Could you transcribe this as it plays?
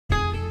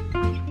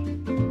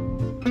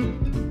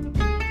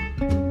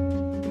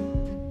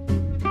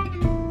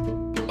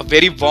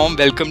very warm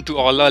welcome to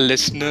all our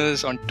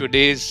listeners. On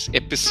today's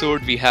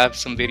episode, we have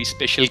some very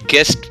special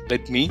guests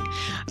with me,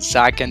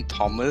 Zach and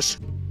Thomas.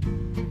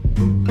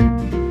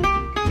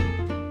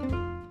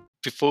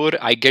 Before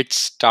I get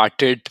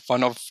started,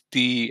 one of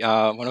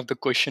the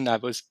question I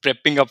was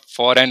prepping up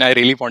for, and I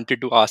really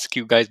wanted to ask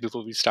you guys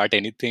before we start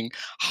anything,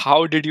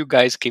 how did you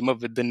guys came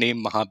up with the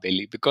name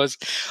Mahabali? Because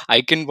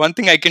one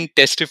thing I can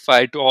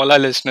testify to all our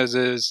listeners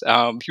is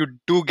you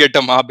do get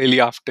a Mahabali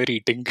after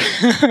eating.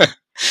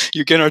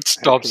 You cannot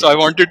stop. So I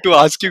Absolutely. wanted to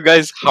ask you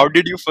guys, how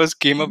did you first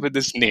came up with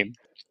this name?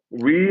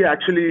 We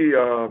actually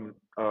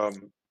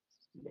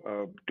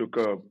took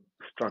a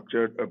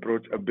structured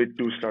approach, a bit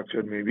too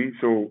structured maybe.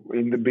 So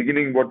in the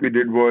beginning, what we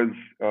did was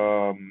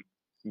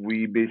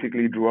we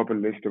basically drew up a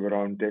list of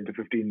around 10 to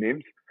 15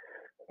 names,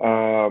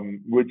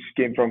 which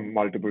came from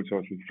multiple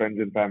sources, friends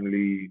and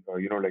family.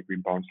 Like we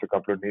bounced a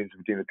couple of names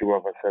between the two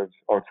of ourselves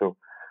also.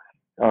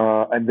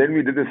 And then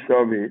we did a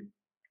survey,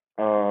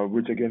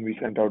 which again we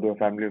sent out to our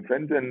family and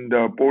friends and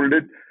polled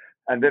it.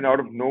 And then out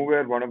of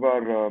nowhere, one of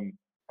our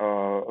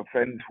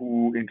friends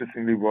who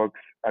interestingly works,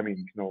 I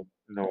mean, no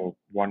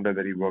wonder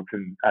that he works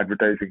in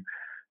advertising,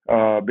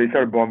 based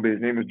out of Bombay.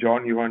 His name is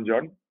John, Yuvan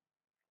John.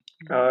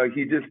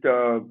 He just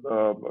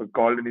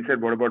called and he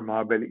said, "What about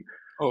Mahabali?"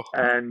 Oh,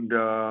 And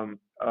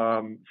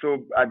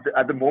so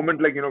at the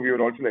moment, like we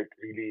were also like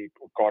really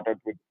caught up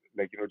with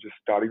just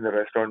starting the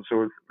restaurant.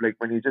 So like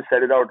when he just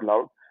said it out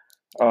loud,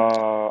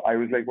 I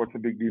was like, "What's the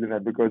big deal in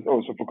that?" Because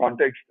so for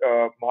context,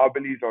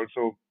 Mahabali is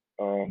also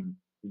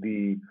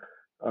the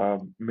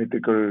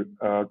mythical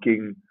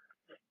king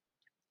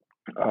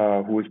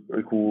who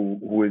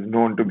is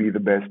known to be the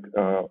best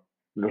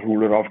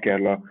ruler of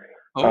Kerala.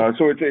 oh.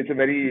 So it's a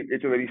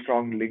very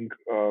strong link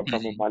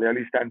from a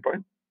Malayali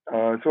standpoint.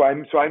 So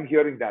I'm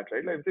hearing that,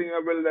 right? Like, I'm saying,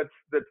 well,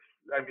 that's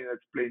I mean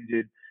that's plain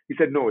Jane. He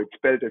said no, it's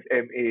spelled as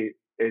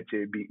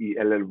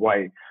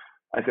Mahabelly.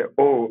 I said,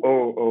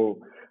 oh.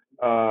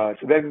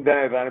 So then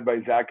I ran it by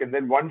Zach, and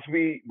then once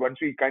we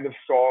kind of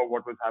saw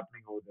what was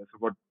happening over there, so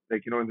what,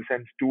 like, in the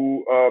sense,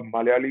 to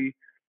Malayali,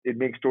 it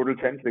makes total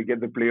sense. They get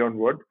the play on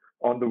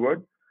the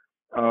word,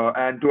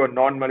 and to a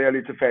non-Malayali,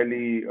 it's a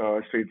fairly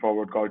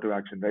straightforward call to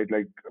action, right?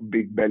 Like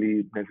big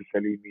belly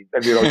necessarily means,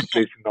 and we're also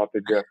placed in North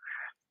India,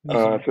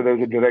 Mhm. so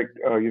there's a direct,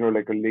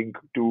 like a link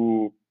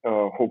to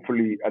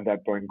hopefully at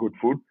that point good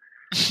food.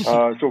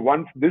 So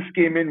once this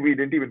came in, we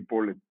didn't even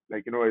poll it.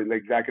 Like,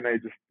 like Zach and I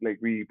just, like,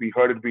 we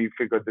heard it, we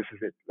figured this is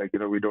it. Like,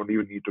 we don't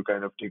even need to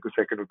kind of take a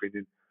second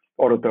opinion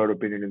or a third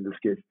opinion in this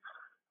case.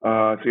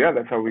 So yeah,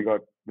 that's how we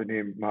got the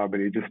name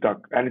Mahabali. It just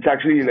stuck, and it's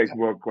actually like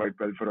worked quite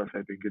well for us.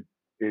 I think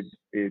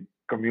it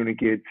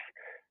communicates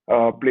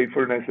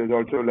playfulness. There's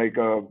also like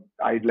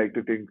I'd like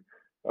to think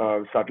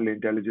subtle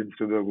intelligence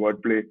to the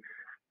wordplay.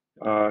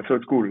 So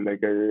it's cool. Like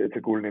it's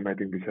a cool name. I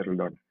think we settled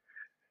on.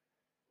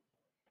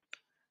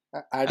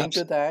 Adding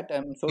to Abs- that,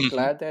 I'm so mhm.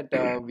 glad that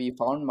we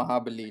found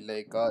Mahabali.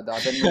 The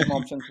other name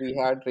options we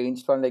had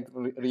ranged from like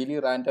really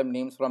random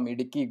names from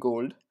Idiki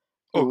Gold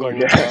Oh God. to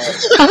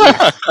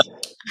Yeah.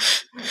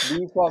 B,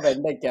 B for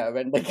Vendetta.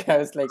 Vendetta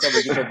is like a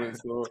vegetable.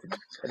 So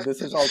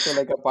this is also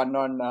like a pun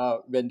on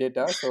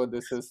Vendetta. So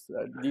these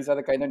are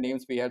the kind of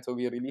names we had. So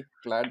we are really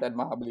glad that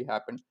Mahabali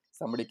happened.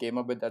 Somebody came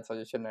up with that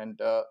suggestion, and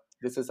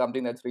this is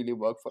something that's really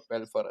worked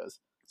well for us.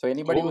 So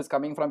anybody Oh. who's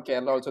coming from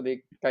Kerala, also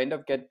they kind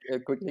of get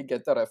quickly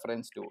get the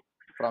reference to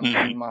from Mhm.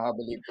 King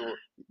Mahabali to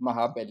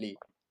Mahabali.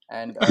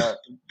 And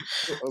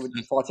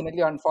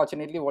fortunately,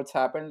 unfortunately, what's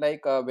happened,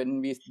 like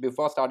when we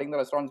before starting the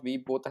restaurants, we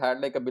both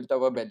had like a bit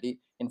of a belly.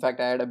 In fact,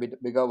 I had a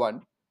bit bigger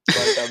one.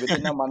 But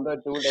within a month or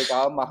two, like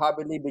our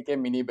Mahabali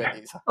became mini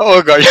bellies.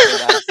 Oh God.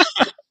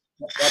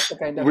 So that's the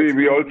kind of We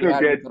we experience we also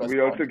had get with the we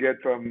restaurant. also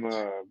get from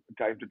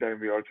time to time,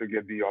 we also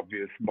get the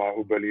obvious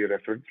Bahubali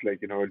reference, like,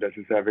 does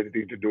this have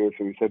anything to do?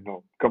 So we said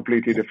no,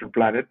 completely different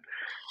planet.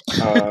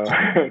 Uh,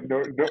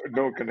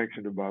 no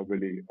connection to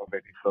Bahubali of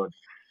any sort.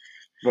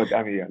 But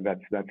I mean, yeah,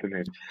 that's the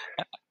name.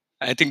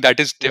 I think that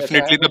is Yeah, so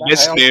definitely the I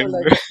best also name.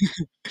 like.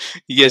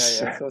 Yeah, Yes.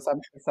 yeah. So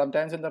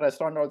sometimes in the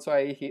restaurant also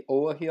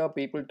overhear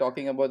people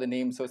talking about the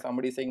name. So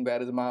somebody saying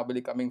where is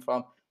Mahabali coming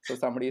from? So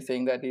somebody is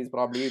saying that he's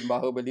probably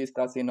Bahubali's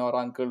cousin or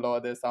uncle, or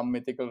there's some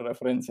mythical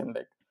reference, and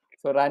like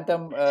so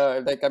random.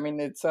 Like I mean,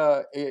 it's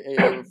for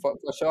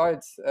sure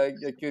it's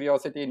a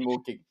curiosity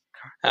invoking.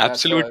 So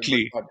that's a good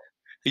Absolutely. part.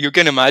 You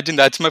can imagine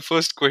that's my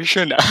first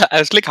question. I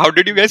was like, how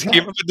did you guys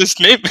came up with this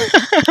name?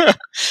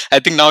 I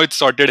think now it's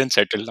sorted and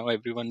settled. Now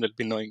everyone will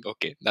be knowing,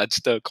 okay,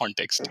 that's the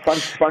context.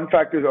 Fun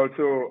fact is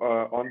also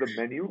on the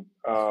menu,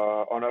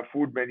 on our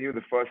food menu,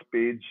 the first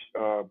page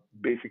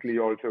basically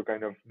also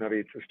kind of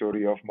narrates the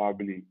story of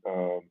Mahbali,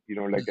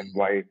 like, and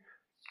why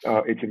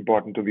it's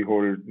important to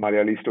behold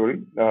Malayali story.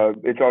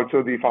 It's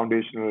also the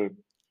foundational,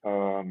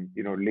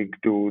 link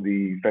to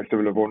the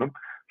festival of Onam.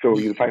 So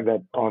you'll find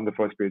that on the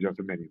first page of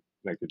the menu,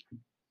 like it's.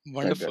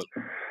 like that. Wonderful.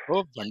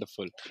 Oh,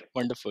 wonderful,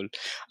 wonderful.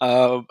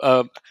 Uh,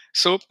 uh,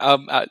 so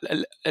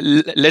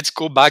let's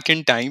go back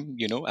in time,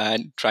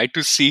 and try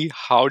to see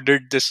how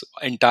did this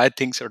entire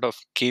thing sort of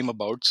came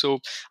about. So,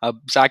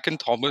 Zach and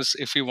Thomas,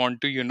 if you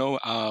want to,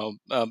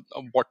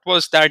 what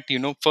was that?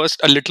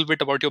 First a little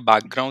bit about your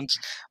backgrounds.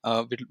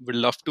 We'd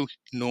love to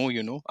know,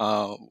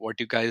 what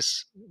you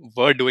guys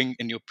were doing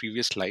in your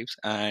previous lives,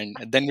 and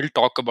then we'll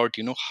talk about,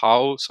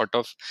 how sort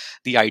of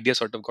the idea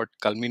sort of got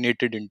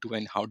culminated into,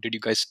 and how did you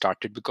guys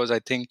started? Because I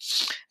think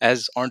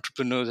as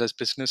entrepreneurs, as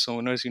business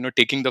owners,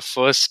 taking the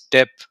first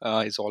step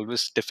is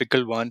always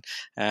difficult one,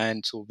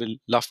 and so we'll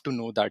love to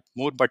know that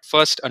more. But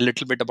first, a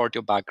little bit about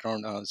your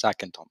background,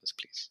 Zach and Thomas,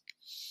 please.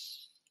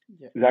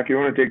 Yeah. Zach, you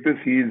want to take this?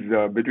 He's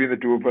between the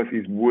two of us,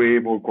 he's way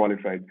more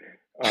qualified.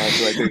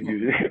 So I think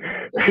you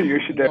you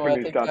should No, I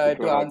definitely think start this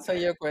to one out. answer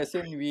your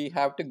question, we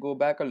have to go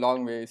back a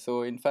long way.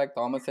 So, in fact,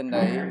 Thomas and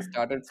I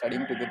started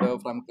studying together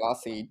from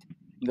class 8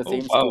 in the Oh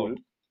same wow. school.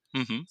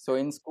 Mm-hmm. So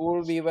in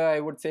school, we were, I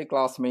would say,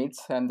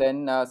 classmates, and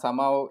then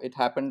somehow it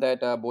happened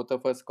that both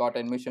of us got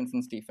admissions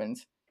in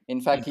Stephens.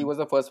 In fact, he Mm-hmm. was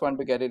the first one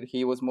to get it.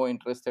 He was more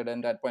interested,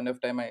 and at that point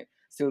of time, I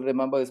still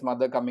remember his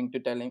mother coming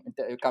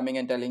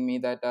and telling me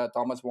that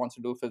Thomas wants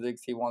to do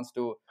physics. He wants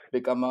to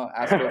become an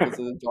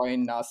astrophysicist,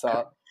 join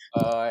NASA.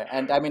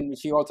 And I mean,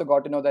 she also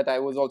got to know that I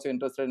was also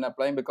interested in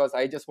applying because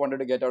I just wanted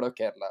to get out of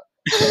Kerala.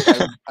 Like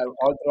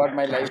all throughout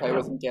my life, I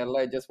was in Kerala.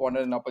 I just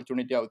wanted an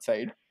opportunity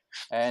outside.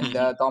 And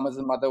Mm-hmm.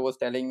 Thomas's mother was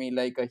telling me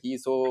like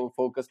he's so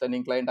focused and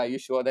inclined. Are you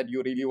sure that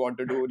you really want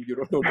to do? You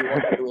don't you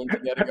want to do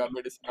engineering or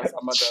medicine or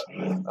some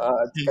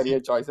other career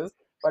choices?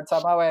 But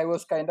somehow I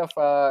was kind of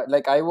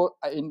like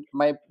in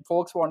my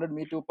folks wanted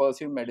me to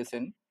pursue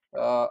medicine.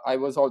 I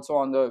was also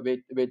on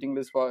the waiting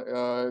list for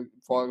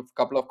a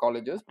couple of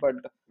colleges, but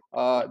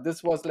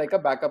this was like a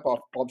backup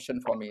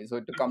option for me. So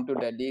to come to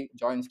Delhi,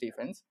 join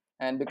Stephens,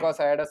 and because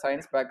I had a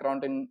science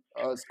background in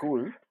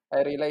school,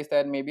 I realized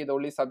that maybe the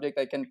only subject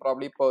I can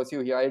probably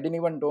pursue here. I didn't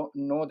even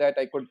know that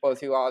I could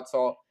pursue arts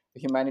or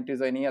humanities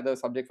or any other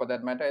subject for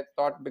that matter. I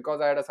thought because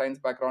I had a science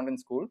background in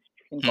school,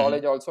 in Mm-hmm.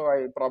 college also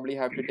I probably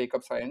have to take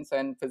up science,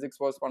 and physics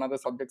was one of the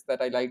subjects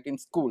that I liked in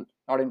school,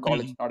 not in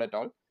college, not at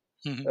all.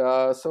 Mm-hmm.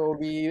 So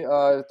we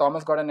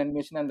Thomas got an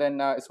admission, and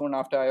then soon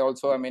after I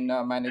also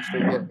managed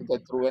to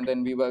get through, and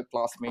then we were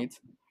classmates.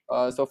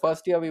 So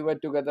first year we were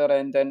together,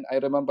 and then I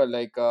remember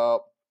like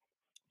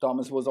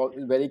Thomas was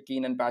very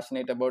keen and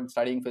passionate about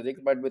studying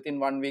physics, but within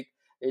 1 week,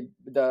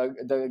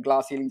 the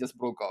glass ceiling just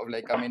broke off.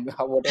 Like I mean,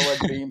 whatever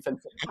dreams and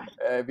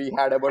we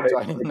had about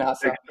joining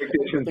NASA,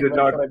 Expectations everything did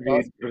went not for a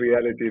toss. meet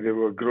reality. They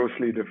were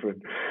grossly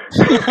different.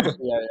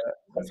 Yeah,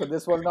 yeah. So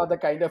this was not the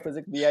kind of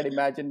physics we had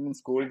imagined in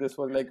school. This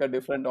was like a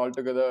different,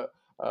 altogether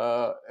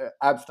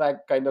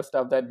abstract kind of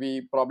stuff that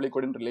we probably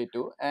couldn't relate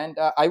to. And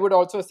I would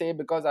also say,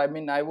 because I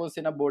mean, I was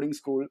in a boarding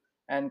school,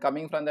 and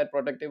coming from that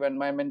protective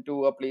environment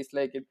to a place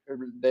like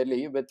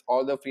Delhi with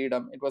all the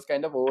freedom, it was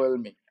kind of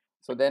overwhelming.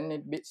 So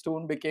then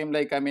soon became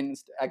like, I mean,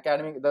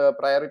 academic. The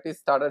priorities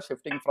started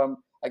shifting from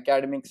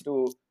academics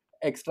to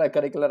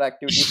extracurricular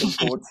activities and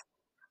sports,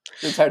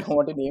 which I don't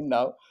want to name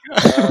now.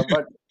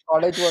 But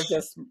college was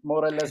just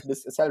more or less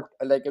self,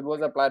 like it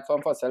was a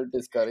platform for self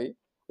discovery.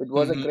 It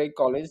was a Mm-hmm. great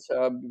college.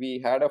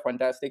 We had a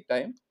fantastic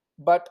time,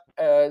 but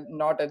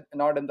not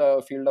in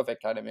the field of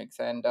academics.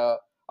 And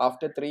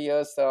after 3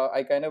 years,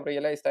 I kind of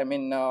realized. I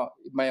mean,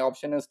 my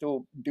option is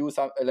to do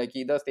some like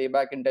either stay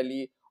back in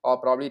Delhi or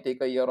probably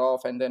take a year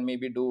off and then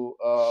maybe do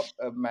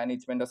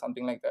management or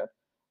something like that.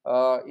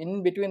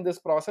 In between this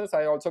process,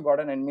 I also got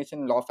an admission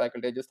in law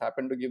faculty. I just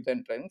happened to give the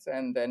entrance,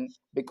 and then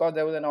because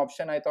there was an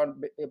option, I thought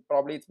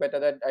probably it's better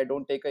that I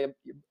don't take a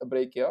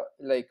break here,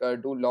 like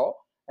do law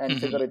and Mm-hmm.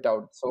 figure it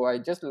out. So I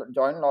just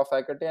joined law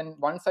faculty, and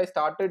once I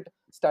started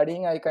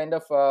studying, I kind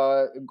of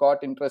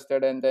got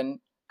interested, and then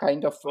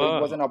kind of it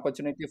was Wow. an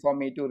opportunity for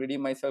me to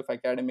redeem myself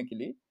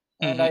academically.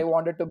 And Mm-hmm. I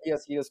wanted to be a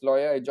serious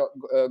lawyer.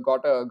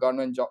 Got a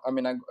government job. I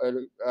mean,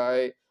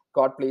 I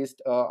got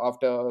placed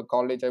after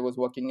college. I was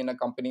working in a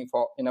company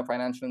for in a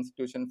financial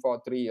institution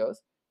for 3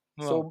 years.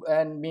 Wow. So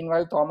and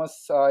meanwhile,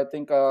 Thomas, I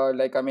think,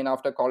 like I mean,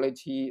 after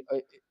college,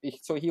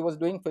 so he was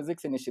doing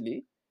physics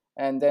initially,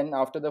 and then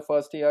after the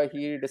first year,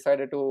 he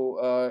decided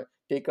to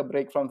take a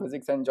break from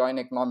physics and join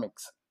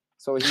economics.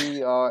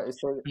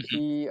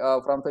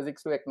 Mm-hmm. From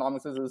physics to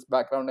economics is his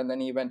background, and then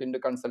he went into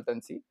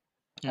consultancy.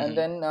 And Mm-hmm.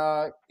 then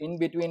in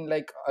between,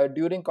 like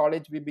during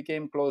college, we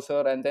became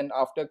closer, and then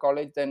after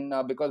college, then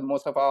because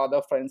most of our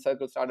other friend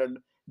circles started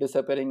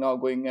disappearing or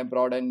going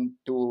abroad and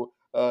to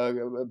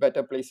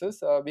better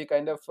places, we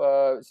kind of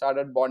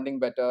started bonding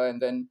better.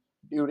 And then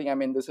during, I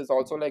mean, this is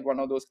also like one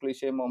of those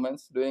cliche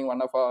moments during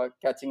one of our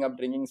catching up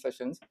drinking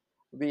sessions.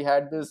 We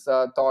had this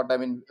thought, I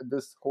mean,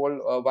 this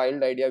whole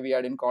wild idea we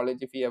had in college.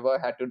 If we ever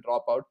had to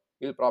drop out,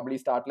 we'll probably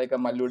start like a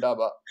Mallu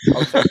Daba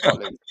outside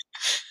college.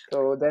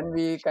 So then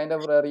we kind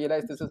of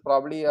realized this is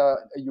probably a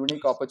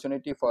unique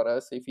opportunity for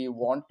us if we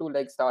want to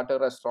like start a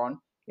restaurant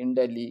in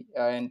Delhi.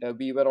 And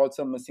we were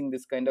also missing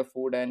this kind of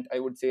food, and I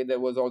would say there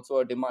was also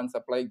a demand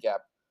supply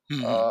gap.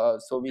 Mhm.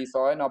 So we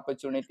saw an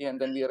opportunity, and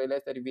then we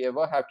realized that if we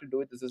ever have to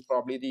do it, this is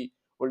probably the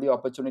only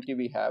opportunity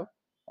we have.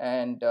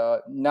 And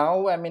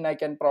now, I mean, I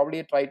can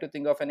probably try to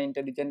think of an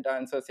intelligent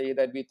answer, say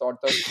that we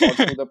thought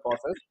through the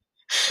process.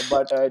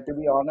 But to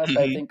be honest,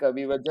 I Mhm. think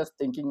we were just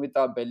thinking with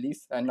our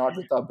bellies and not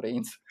with our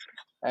brains,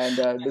 and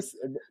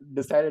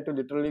decided to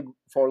literally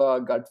follow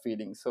our gut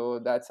feeling. So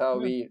that's how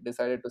we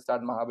decided to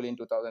start Mahabali in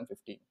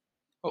 2015.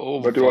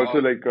 Oh But to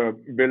also wow. like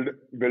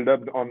build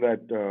up on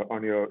that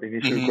on your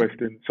initial Mhm.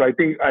 question. So I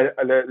think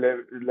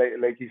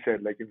like he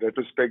said, like in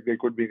retrospect, there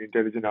could be an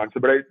intelligent answer.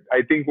 But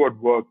I think what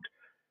worked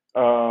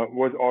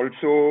was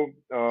also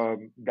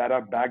that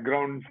our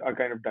backgrounds are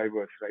kind of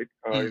diverse, right?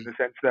 In Mhm. the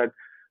sense that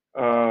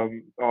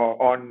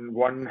on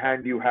one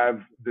hand you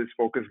have this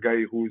focus guy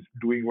who's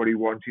doing what he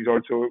wants. He's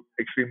also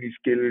extremely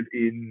skilled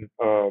in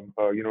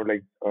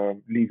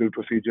legal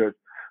procedures,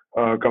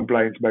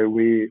 compliance by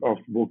way of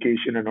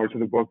vocation, and also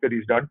the work that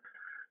he's done.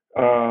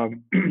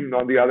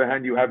 On the other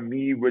hand, you have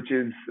me, which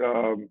is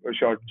a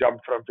short jump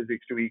from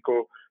physics to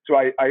eco. So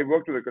I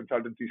worked with a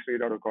consultancy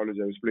straight out of college.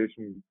 I was placed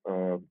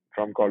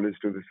from college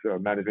to this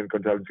management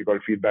consultancy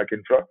called Feedback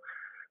Infra.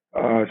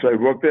 So I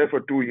worked there for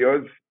 2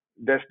 years.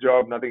 Desk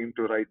job, nothing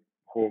to write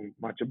home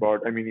much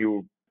about. I mean,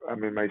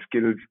 my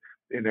skills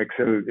in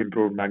Excel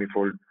improved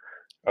manifold.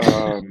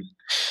 Um,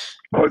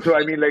 Also,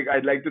 I mean, like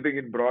I'd like to think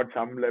it brought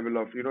some level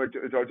of,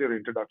 it's also your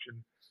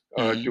introduction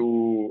Mhm.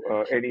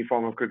 to any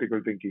form of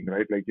critical thinking,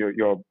 right? Like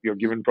you're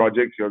given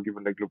projects, you're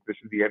given like, look, this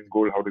is the end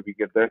goal. How do we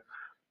get there?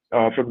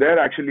 From there,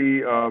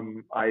 actually,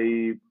 I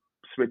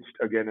switched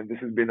again, and this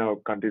has been a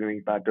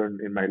continuing pattern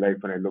in my life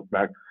when I look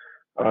back.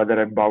 That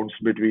I've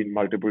bounced between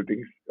multiple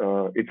things.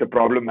 It's a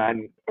problem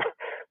and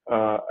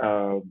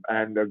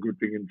a good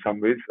thing in some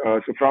ways.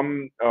 So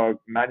from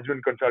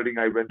management consulting,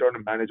 I went on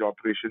to manage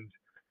operations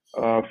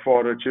for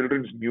a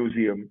children's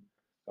museum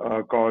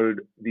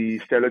called the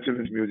Stella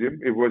Children's Museum.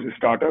 It was a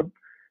startup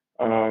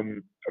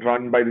um,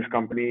 run by this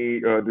company,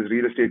 this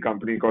real estate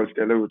company called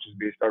Stella, which is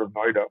based out of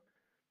Noida.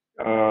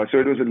 So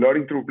it was a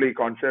learning through play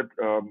concept.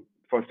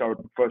 First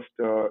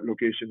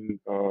location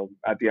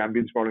at the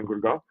Ambience Mall in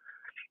Gurgaon.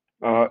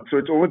 So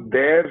it's over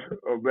there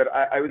where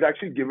I was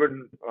actually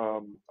given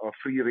a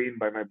free rein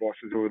by my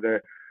bosses over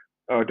there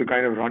to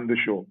kind of run the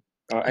show.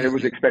 And it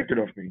was Mhm. expected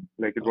of me.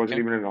 Like it wasn't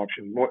Okay. even an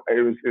option.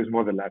 It was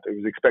more than that. It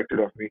was expected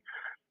of me,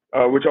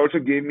 which also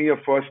gave me a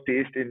first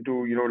taste into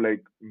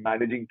like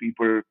managing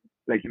people,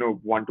 like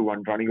one to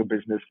one, running a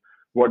business.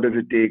 What does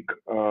it take?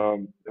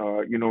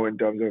 In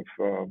terms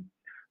of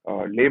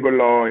labor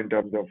law, in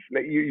terms of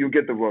like you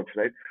get the works,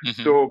 right?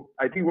 Mhm. So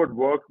I think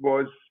what worked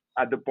was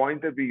at the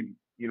point that we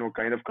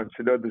kind of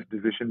considered this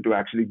decision to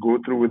actually go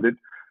through with it.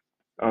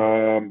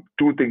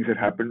 Two things had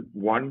happened.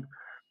 One,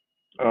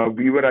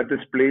 we were at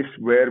this place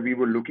where we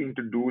were looking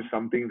to do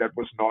something that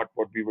was not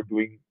what we were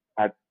doing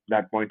at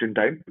that point in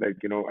time. Like,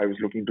 I was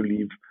looking to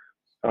leave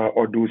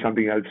or do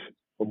something else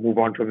or move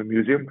on from the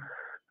museum.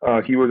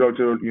 He was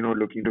also,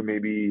 looking to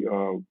maybe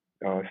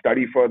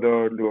study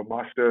further, do a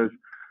master's.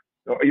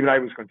 Even I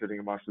was considering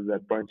a master's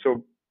at that point.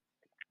 So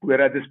we're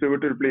at this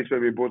pivotal place where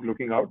we're both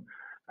looking out.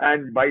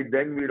 And by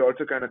then, we'd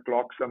also kind of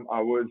clocked some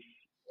hours,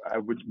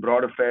 which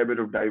brought a fair bit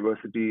of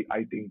diversity,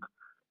 I think,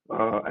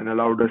 and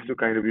allowed us to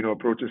kind of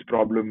approach this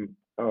problem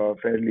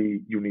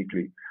fairly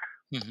uniquely.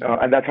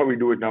 Mhm. And that's how we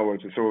do it now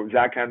also. So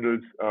Zach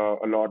handles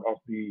a lot of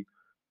the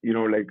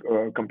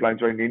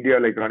compliance. Right, in India,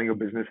 like running a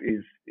business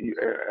is,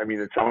 I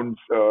mean, it sounds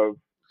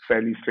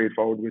fairly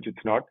straightforward, which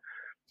it's not.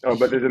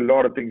 But there's a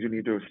lot of things you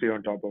need to stay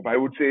on top of. I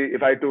would say,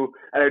 if I to,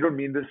 and I don't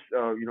mean this,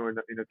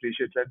 in a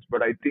cliche sense,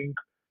 but I think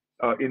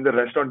in the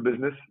restaurant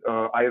business,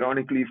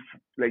 ironically,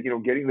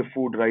 getting the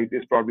food right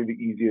is probably the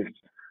easiest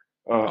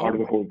out of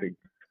the Oh. whole thing.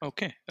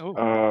 Okay. Oh.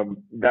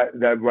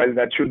 That while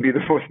that should be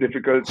the most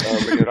difficult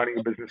when you're running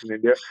a business in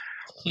India,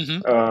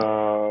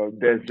 Mhm.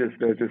 there's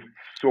just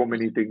so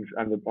many things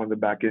on the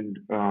back end,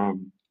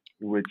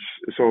 which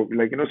so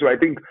I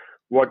think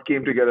what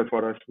came together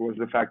for us was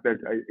the fact that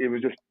it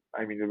was just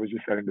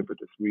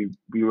serendipitous.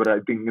 We were, I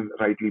think,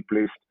 rightly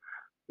placed.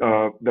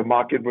 The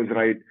market was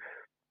right.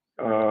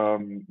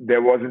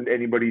 There wasn't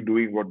anybody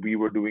doing what we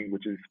were doing,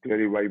 which is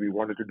clearly why we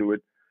wanted to do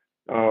it.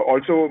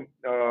 Also,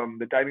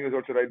 the timing was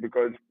also right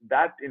because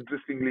that,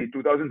 interestingly,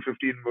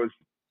 2015 was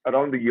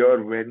around the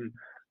year when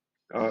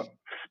uh,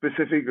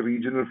 specific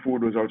regional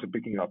food was also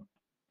picking up,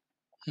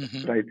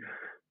 Mhm. right?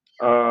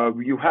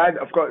 You had,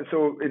 of course,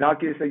 so in our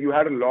case, like, you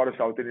had a lot of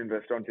South Indian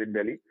restaurants in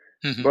Delhi,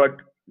 Mhm.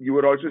 but you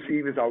were also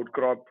seeing this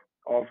outcrop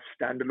of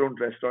standalone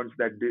restaurants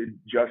that did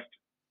just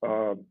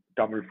uh,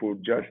 Tamil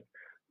food, just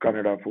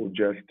Kannada food,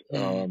 just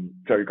Mhm.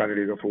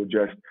 Kannadiga food,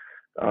 just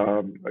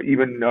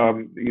even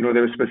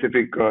there were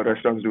specific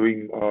restaurants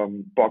doing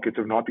pockets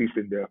of Northeast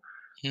India.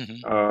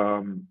 Mhm.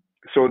 Um,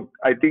 so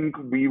I think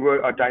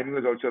our timing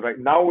was also right.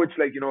 Now it's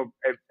like,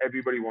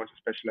 everybody wants a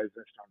specialized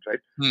restaurant, right?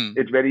 Mhm.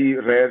 It's very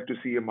rare to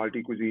see a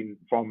multi-cuisine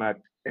format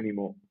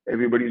anymore.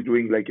 Everybody's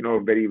doing like, a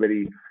very,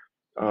 very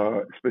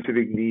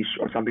specific niche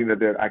or something that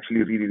they're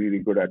actually really, really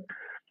good at.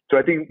 So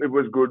I think it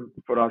was good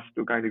for us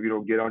to kind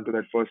of, get onto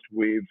that first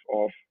wave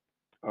of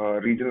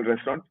regional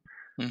restaurants.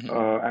 Hmm.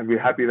 And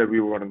we're happy that we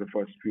were one of the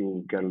first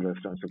few Kerala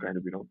restaurants to kind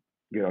of,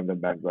 get on the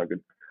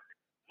bandwagon.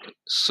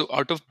 So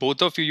out of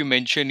both of you, you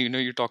mentioned,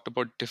 you talked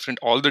about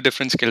all the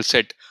different skill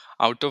set.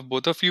 Out of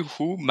both of you,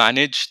 who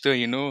manage the,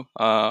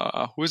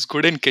 who is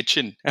good in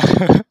kitchen,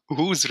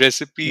 whose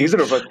recipes?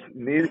 Neither of us,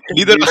 neither,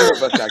 Neither. neither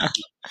of us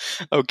actually.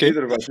 Okay.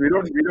 Neither of us. We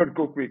don't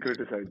cook. We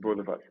criticize, both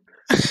of us.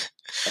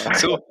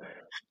 So,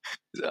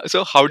 Uh,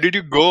 so how did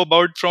you go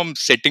about from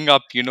setting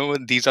up?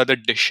 These are the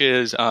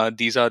dishes.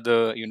 These are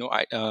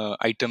the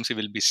items you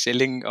will be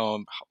selling.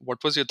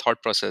 What was your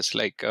thought process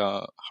like?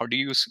 How do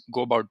you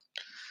go about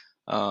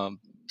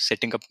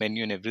setting up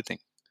menu and everything?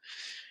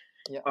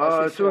 Yeah,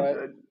 uh, Ashish, so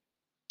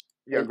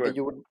yeah, go ahead.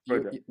 you would Go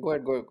ahead. go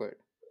ahead, go ahead.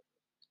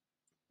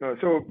 No,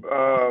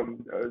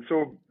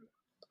 so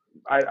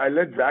I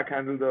let Zach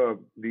handle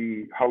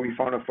the how we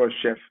found our first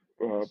chef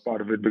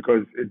part of it,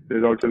 because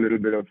there's also a little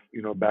bit of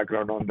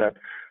background on that.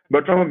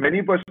 But from a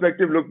menu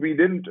perspective, look, we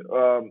didn't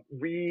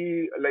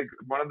we like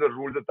one of the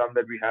rules of thumb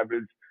that we have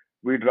is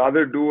we'd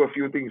rather do a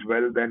few things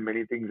well than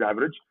many things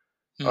average.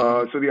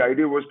 Hmm. So the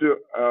idea was to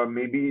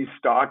maybe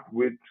start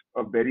with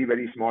a very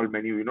very small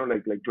menu,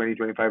 like 20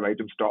 25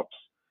 items tops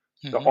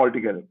Hmm.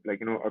 altogether, like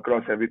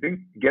across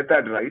everything. Get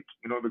that right,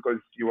 because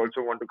you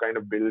also want to kind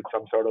of build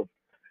some sort of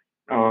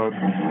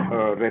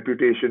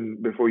reputation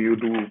before you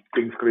do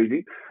things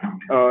crazy.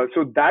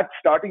 So that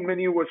starting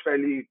menu was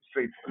fairly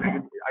straight. Like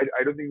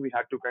I don't think we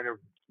had to kind of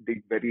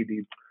dig very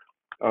deep.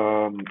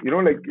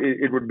 Like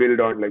it would build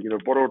on like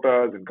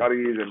parotas and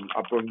curries and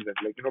appams and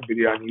like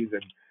biryanis,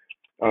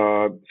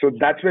 and so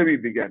that's where we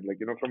began. Like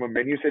from a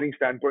menu setting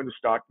standpoint to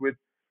start with,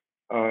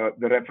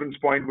 the reference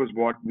point was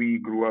what we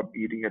grew up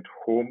eating at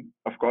home,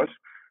 of course,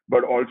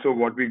 but also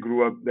what we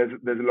grew up. There's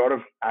a lot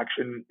of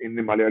action in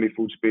the Malayali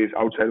food space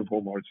outside of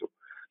home also.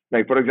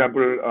 Like for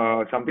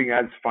example, something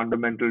as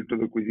fundamental to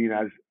the cuisine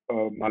as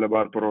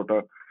Malabar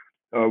parota,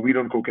 we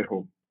don't cook at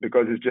home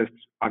because it's just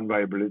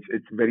unviable.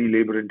 It's very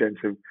labor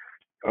intensive.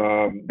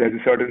 There's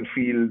a certain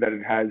feel that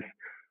it has,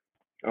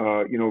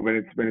 when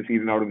it's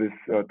eaten out of this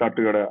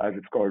tattagada, as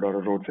it's called, or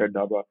a roadside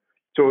dhaba.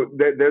 So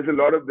there's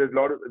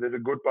a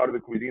good part of the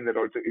cuisine that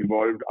also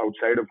evolved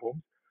outside of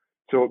home.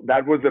 So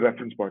that was the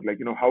reference point, like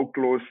how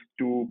close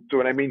to. So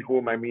when I mean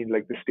home, I mean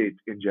like the state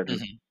in general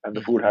Hmm. and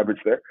the Hmm. food habits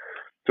there.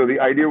 So the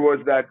idea was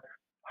that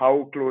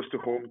how close to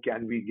home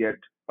can we get,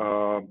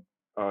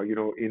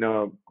 in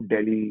a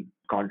Delhi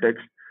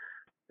context,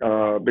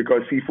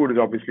 because seafood is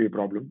obviously a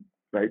problem,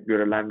 right?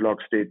 We're a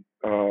landlocked state,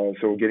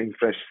 so getting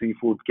fresh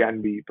seafood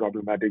can be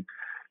problematic.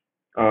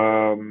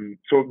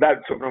 So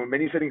from a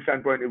menu setting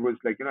standpoint, it was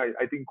like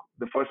I think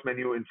the first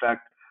menu, in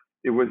fact,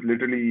 it was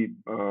literally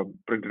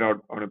printed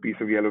out on a piece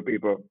of yellow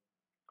paper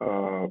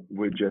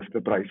with just the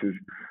prices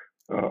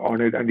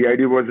on it, and the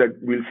idea was that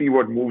we'll see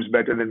what moves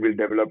better, then we'll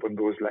develop on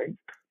those lines.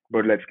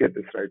 But let's get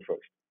this right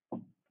first.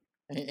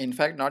 In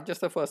fact, not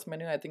just the first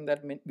menu. I think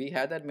that we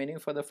had that menu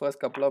for the first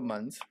couple of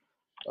months.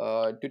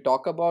 To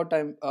talk about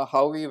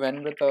how we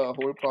went with the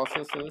whole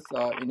processes,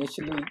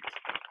 initially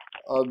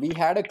we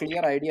had a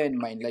clear idea in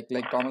mind.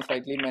 Like Thomas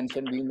rightly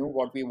mentioned, we knew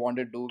what we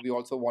wanted to do. We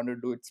also wanted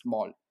to do it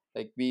small.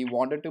 Like we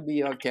wanted to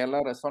be a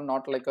Kerala restaurant,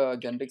 not like a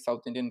generic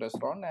South Indian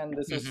restaurant. And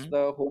this is Hmm.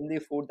 the homely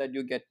food that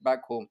you get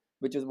back home,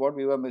 which is what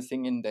we were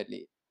missing in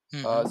Delhi.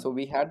 Hmm. So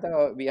we had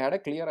a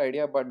clear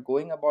idea, but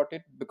going about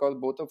it, because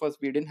both of us,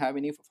 we didn't have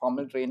any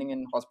formal training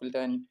in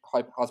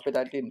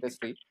hospitality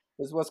industry.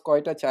 This was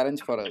quite a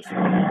challenge for us.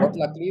 What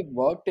luckily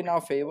worked in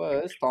our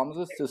favor is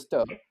Thomas's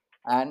sister,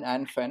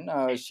 and Fen.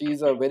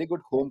 She's a very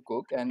good home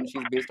cook, and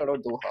she's based out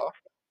of Doha.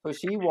 So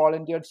she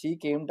volunteered. She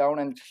came down,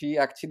 and she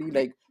actually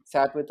like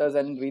sat with us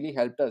and really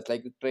helped us,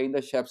 like train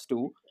the chefs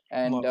too,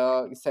 and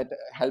Wow.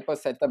 help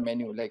us set the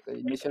menu. Like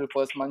initial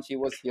first month, she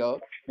was here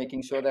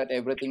making sure that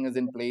everything is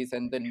in place,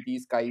 and then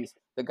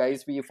the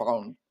guys we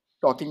found,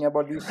 talking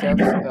about these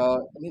chefs.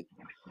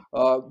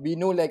 We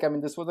knew, like, I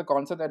mean, this was a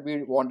concept that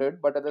we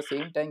wanted, but at the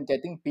same time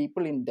getting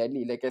people in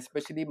Delhi, like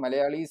especially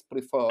Malayalis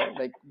prefer,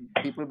 like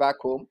people back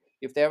home,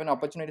 if they have an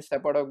opportunity to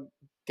step out of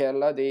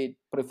Kerala, they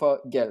prefer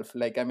Gulf.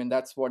 Like, I mean,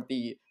 that's what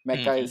the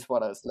Mecca Hmm. is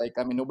for us. Like,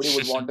 I mean, nobody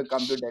would want to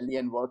come to Delhi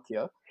and work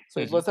here. So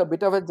it Hmm. was a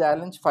bit of a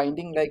challenge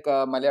finding like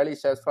Malayali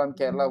chefs from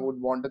Kerala who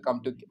would want to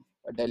come to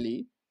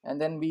Delhi. And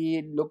then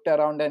we looked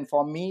around, and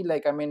for me,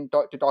 like, I mean,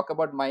 to talk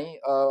about my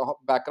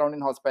background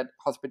in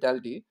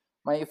hospitality,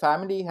 my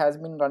family has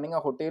been running a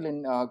hotel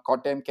in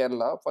Kottayam,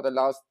 Kerala for the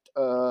last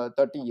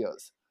 30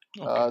 years.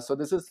 Okay. So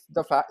this is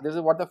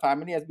what the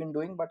family has been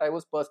doing, but I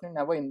was personally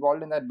never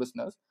involved in that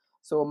business.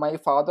 So my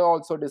father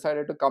also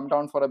decided to come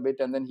down for a bit,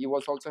 and then he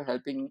was also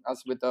helping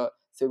us with the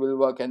civil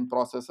work and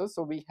processes.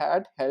 So we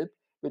had help,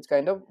 which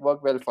kind of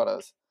worked well for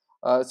us.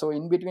 So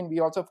in between, we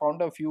also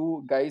found a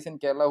few guys in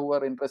Kerala who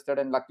were interested,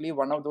 and luckily,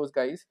 one of those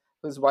guys,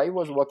 his wife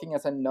was working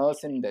as a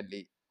nurse in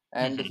Delhi,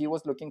 and Hmm. he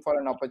was looking for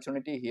an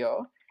opportunity here.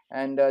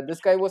 And this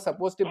guy was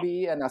supposed to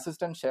be an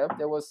assistant chef.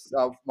 There was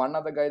one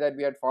other guy that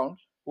we had found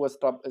who was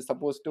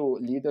supposed to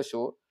lead the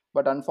show,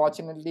 but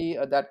unfortunately,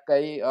 that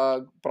guy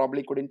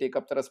probably couldn't take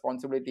up the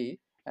responsibility.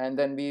 And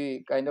then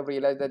we kind of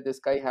realized that this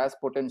guy has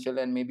potential,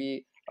 and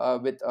maybe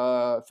with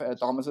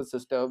Thomas's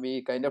sister.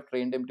 We kind of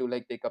trained him to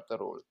like take up the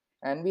role,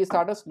 and we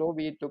started slow.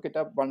 We took it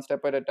up one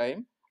step at a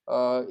time.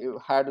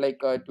 It had like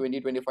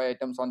 20 25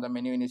 items on the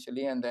menu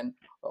initially, and then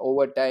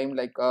over time,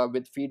 like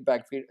with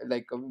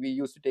we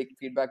used to take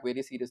feedback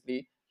very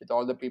seriously with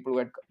all the people who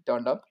had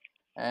turned up,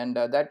 and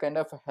that kind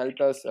of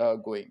helped us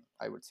going,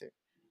 I would say.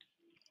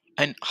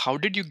 And how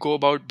did you go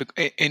about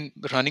in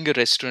running a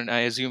restaurant? I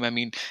assume. I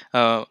mean,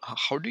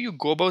 how do you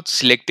go about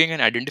selecting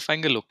and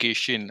identifying a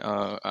location?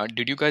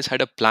 Did you guys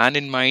had a plan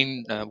in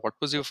mind? What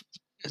was your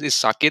is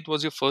Saket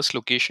was your first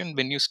location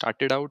when you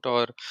started out,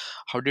 or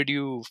how did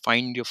you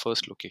find your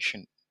first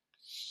location?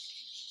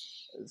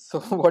 So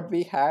what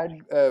we had,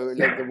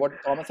 like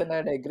what Thomas and I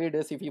had agreed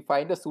is, if we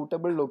find a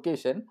suitable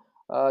location,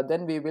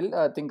 then we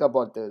will think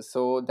about this.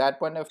 So that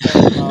point of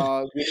time,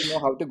 we didn't know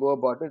how to go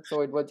about it.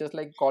 So it was just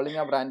like calling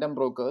up random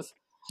brokers.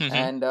 Hmm.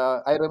 And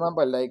I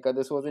remember like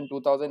this was in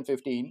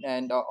 2015,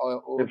 and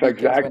In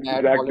fact, weekends when I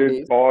had Zach did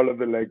holidays. all of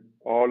the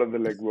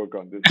legwork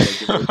on this. Like,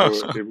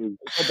 so it was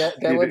So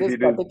there was he this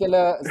did.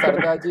 particular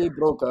Sardaji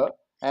broker,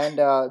 and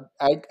I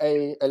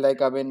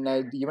like, I mean,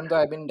 even though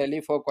I've been in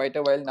Delhi for quite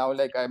a while now,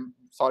 like, I'm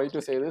sorry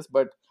to say this,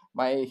 but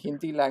my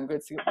Hindi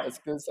language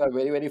skills are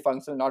very very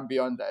functional, not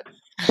beyond that.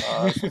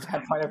 So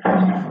that point of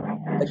time,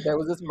 like there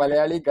was this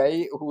Malayali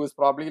guy who was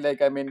probably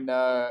like, I mean,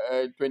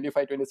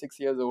 25, 26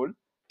 years old,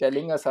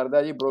 telling a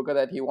Sardaji broker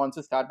that he wants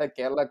to start a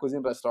Kerala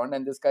cuisine restaurant,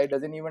 and this guy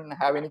doesn't even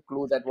have any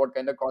clue that what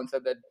kind of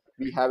concept that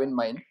we have in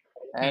mind.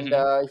 And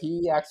Hmm.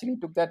 he actually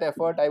took that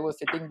effort. I was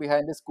sitting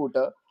behind his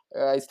scooter.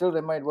 I still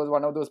remember it was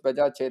one of those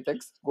Bajaj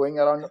Chetaks, going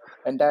around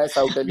entire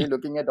South Delhi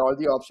looking at all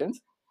the options.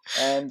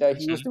 And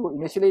he used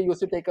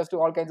to take us to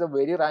all kinds of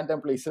very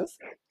random places.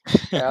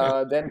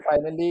 Then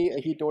finally,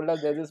 he told us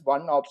there's this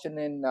one option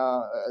in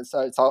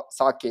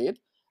Saket,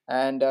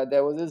 and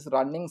there was this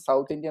running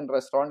South Indian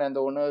restaurant, and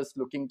the owner is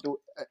looking to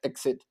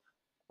exit.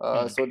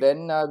 So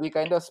then we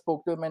kind of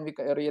spoke to him, and we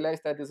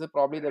realized that this is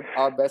probably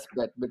our best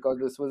bet, because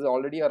this was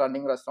already a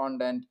running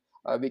restaurant, and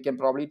we can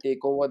probably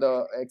take over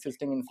the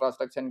existing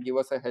infrastructure and give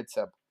us a heads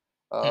up.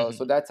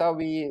 So that's how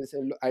we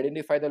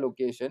identify the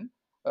location.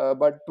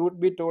 But truth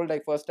be told,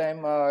 like first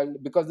time,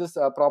 because this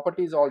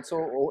property is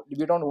also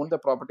we don't own the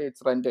property;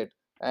 it's rented,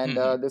 and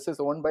Hmm. this is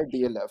owned by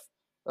DLF.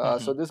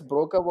 So Hmm. this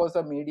broker was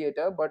a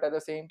mediator, but at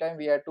the same time,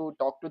 we had to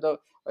talk to the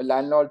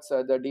landlords,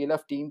 the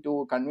DLF team,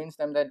 to convince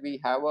them that we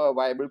have a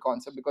viable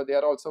concept, because they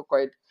are also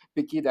quite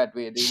picky that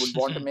way. They would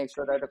want to make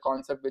sure that a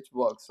concept which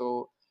works.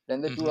 So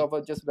then the two Hmm. of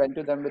us just went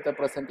to them with a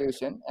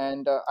presentation,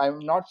 and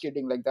I'm not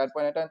kidding. Like that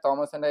point in time,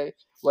 Thomas and I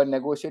were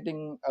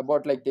negotiating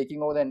about like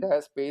taking over the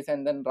entire space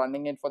and then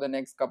running it for the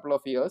next couple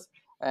of years.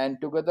 And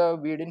together,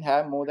 we didn't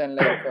have more than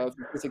like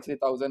 50,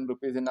 60,000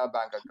 rupees in our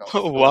bank account.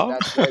 Oh, So wow.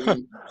 that's why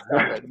we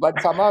started.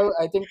 But somehow,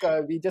 I think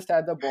we just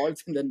had the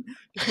balls and then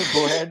to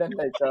go ahead and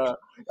like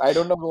I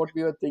don't know what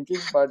we were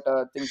thinking, but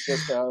things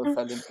just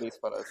fell in place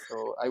for us.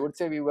 So I would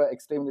say we were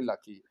extremely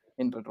lucky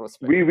in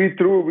retrospect. We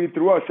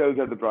threw ourselves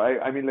at the prize.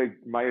 I mean, like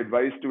my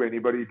advice to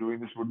anybody doing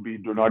this would be,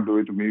 do not do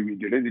it the way we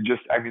did it. It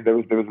just, I mean, there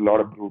was a lot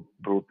of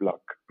brute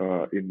luck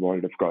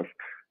involved, of course.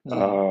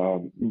 Hmm.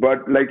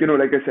 But like,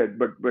 like I said,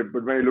 but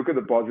when I look at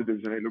the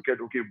positives and I look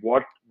at, okay,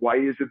 why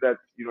is it that,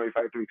 if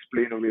I had to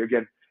explain away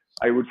again,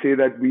 I would say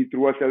that we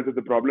threw ourselves at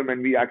the problem,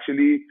 and we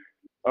actually,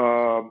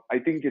 I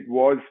think it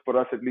was, for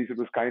us at least, it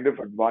was kind of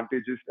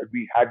advantageous that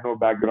we had no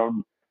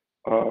background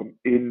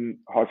in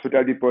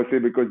hospitality per se,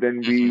 because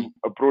then we Hmm.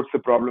 approach the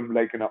problem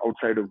like an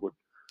outsider would.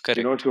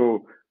 Correct.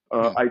 So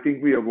Hmm. I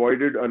think we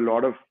avoided a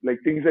lot of like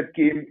things that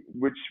came,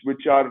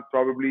 which are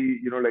probably,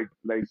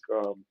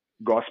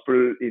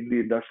 gospel in the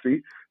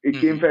industry. It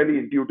came Hmm. fairly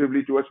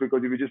intuitively to us,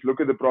 because if you just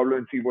look at the problem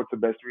and see what's the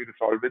best way to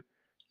solve it,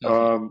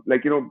 Hmm.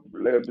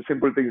 the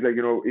simple things like,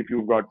 if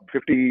you've got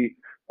 50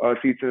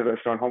 seats in a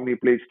restaurant, how many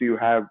plates do you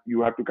have?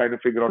 You have to kind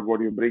of figure out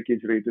what your breakage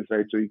rate is,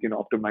 right? So you can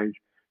optimize.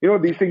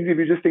 These things, if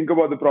you just think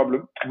about the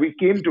problem, we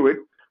came to it.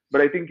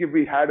 But I think if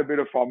we had a bit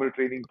of formal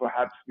training,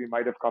 perhaps we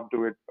might have come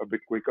to it a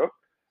bit quicker.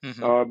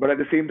 Hmm. But at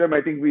the same time,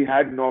 I think we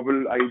had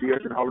novel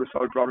ideas on how to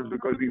solve problems,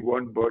 because we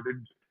weren't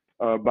burdened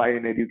by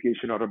an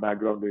education or a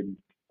background in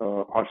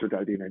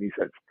hospitality in any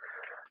sense.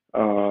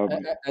 Um,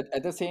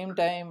 At the same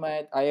time,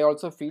 I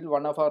also feel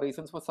one of our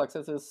reasons for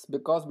success is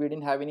because we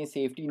didn't have any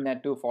safety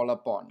net to fall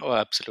upon. Oh,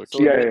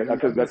 So absolutely. yeah, yeah,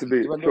 that's a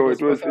big. even though So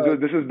this was a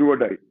this was do or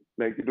die.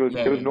 Like there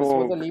yeah, was this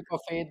was no a leap of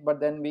faith, but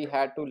then we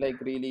had to like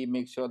really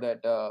make sure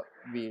that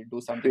we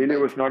do something failure right.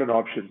 was not an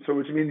option. So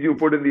which means you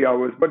put in the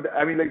hours. But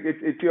I mean, like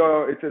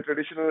it's a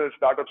traditional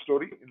startup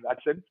story in that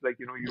sense. Like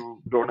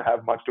you don't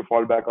have much to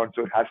fall back on,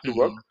 so it has to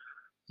work.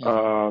 Hmm. Hmm.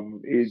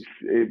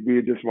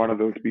 We're just one of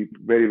those people,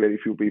 very very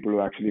few people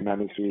who actually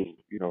manage to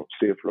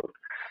stay afloat.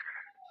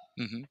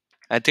 Hmm.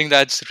 I think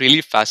that's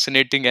really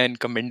fascinating and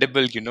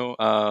commendable.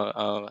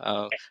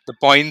 The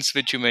points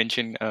which you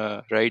mentioned,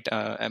 right?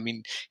 I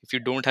mean, if you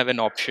don't have an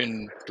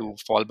option to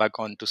fall back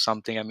onto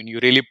something, I mean, you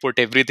really put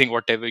everything,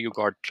 whatever you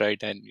got,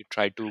 right, and you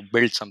try to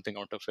build something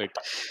out of it.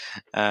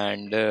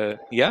 And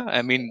yeah,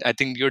 I mean, I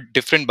think your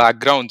different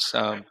backgrounds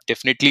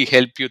definitely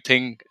help you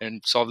think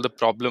and solve the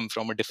problem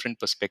from a different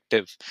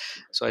perspective.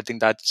 So I think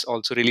that's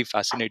also really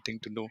fascinating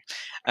to know.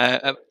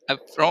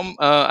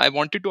 I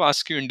wanted to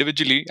ask you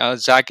individually,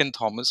 Zach and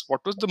Thomas,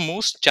 what was the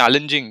most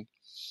challenging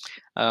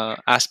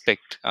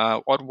aspect,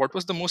 or what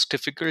was the most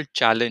difficult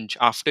challenge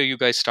after you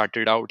guys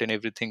started out and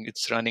everything?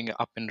 It's running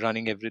up and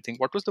running everything.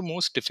 What was the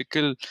most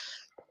difficult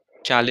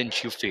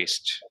challenge you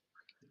faced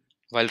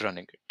while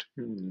running it?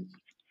 Hmm.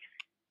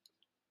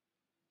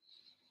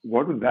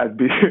 What would that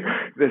be?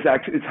 There's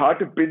actually it's hard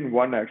to pin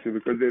one actually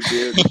because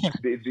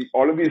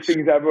all of these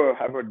things have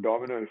a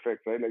domino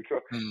effect, right? Like so,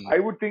 Hmm. I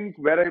would think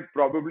where I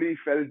probably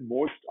felt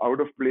most out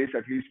of place,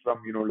 at least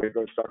from like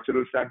a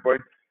structural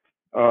standpoint,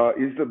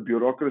 is the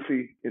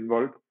bureaucracy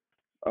involved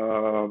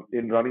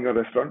in running a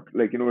restaurant.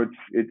 Like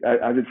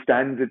as it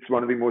stands, it's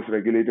one of the most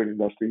regulated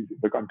industries in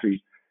the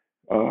country.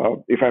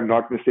 If I'm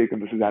not mistaken,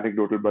 this is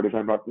anecdotal, but if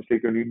I'm not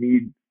mistaken, you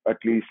need at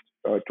least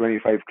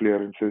 25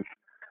 clearances.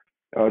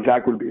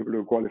 Zach will be able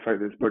to qualify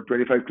this, but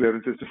 25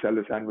 clearances to sell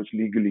a sandwich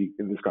legally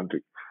in this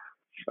country.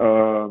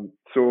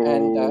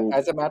 And So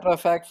as a matter of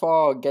fact,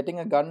 for getting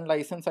a gun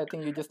license, I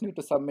think you just need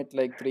to submit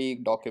like 3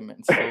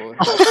 documents. So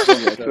that's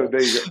yeah, just so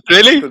there you go.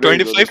 yeah. So there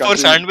you go. The 25 for country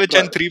sandwich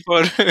and 3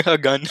 for a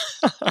gun.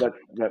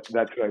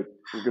 that's right.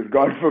 Because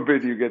God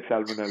forbid you get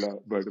salmonella,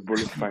 but a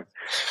bullet's fine.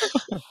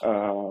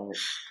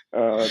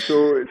 Uh,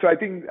 so I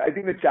think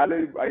the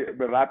challenge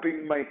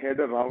wrapping my head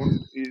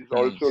around is Hmm.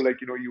 also like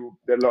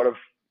there are a lot of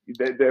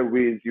there are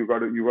ways you got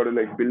to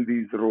like build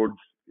these roads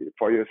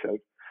for yourself.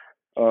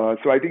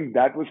 So I think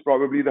that was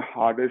probably the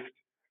hardest,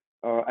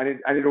 and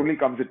it only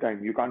comes with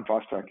time. You can't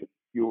fast track it.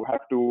 You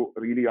have to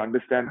really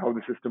understand how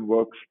the system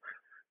works.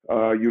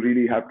 You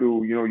really have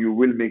to, you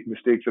will make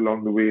mistakes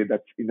along the way.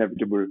 That's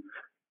inevitable.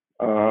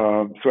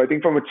 So I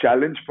think from a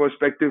challenge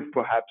perspective,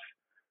 perhaps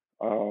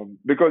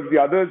because the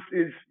others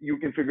is you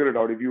can figure it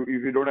out. If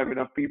you don't have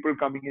enough people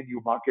coming in,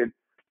 you market.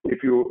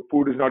 If your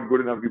food is not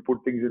good enough, you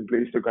put things in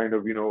place to kind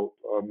of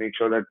make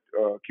sure that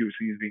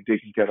QC is being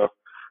taken care of.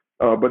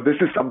 But this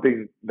is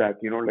something that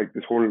like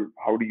this whole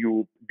how do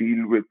you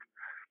deal with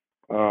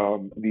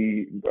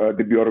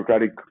the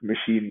bureaucratic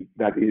machine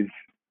that is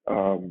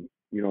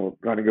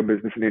running a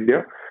business in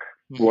India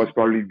was Mhm.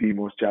 probably the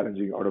most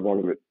challenging out of all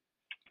of it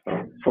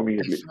for me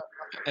at And least.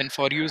 and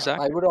for you, Zach?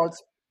 I would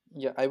also,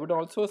 yeah, I would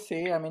also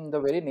say, I mean, the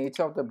very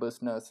nature of the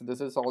business,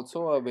 this is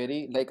also a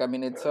very, like, I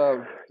mean, it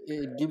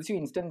gives you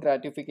instant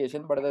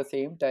gratification, but at the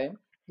same time,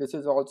 this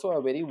is also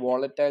a very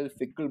volatile,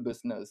 fickle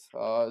business.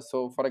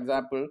 So, for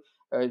example,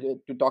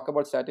 to talk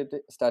about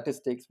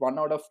statistics, 1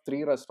 out of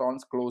 3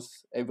 restaurants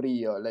close every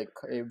year. Like,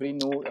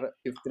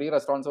 if 3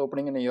 restaurants are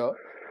opening in a year,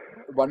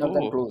 one of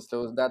them Oh, close.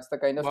 So that's the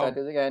kind of wow.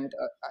 statistic, and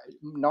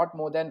not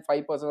more than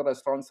 5% of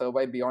restaurants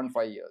survive beyond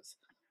 5 years.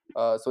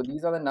 So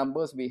these are the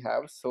numbers we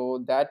have.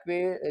 So that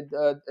way,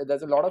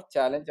 there's a lot of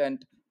challenge,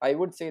 and I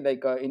would say,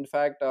 like, in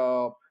fact,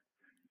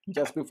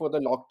 just before the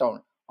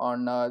lockdown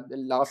on the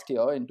last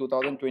year in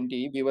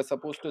 2020, we were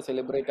supposed to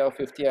celebrate our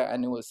 50th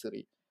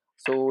anniversary.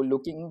 So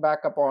looking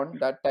back upon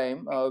that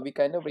time, we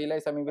kind of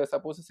realized, I mean, we were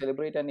supposed to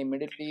celebrate, and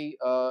immediately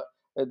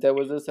there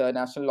was this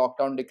national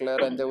lockdown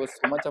declared, and there was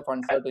so much of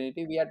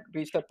uncertainty. We had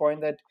reached a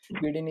point that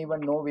we didn't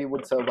even know we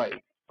would survive,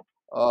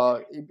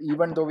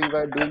 even though we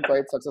were doing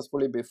quite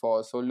successfully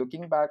before. So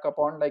looking back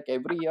upon, like,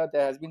 every year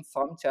there has been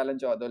some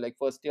challenge or other. Like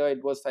first year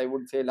it was, I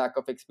would say, lack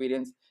of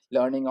experience,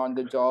 learning on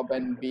the job,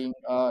 and being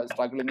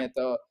struggling at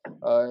the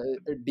uh,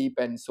 deep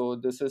end. So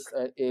this is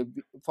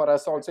for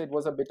us also, it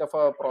was a bit of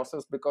a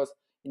process, because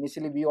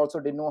initially we also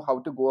didn't know how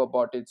to go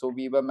about it. So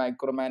we were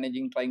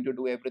micromanaging, trying to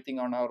do everything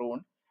on our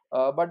own.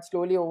 But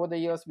slowly over the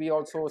years, we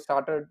also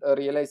started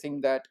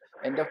realizing that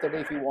end of the day,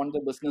 if you want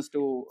the business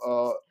to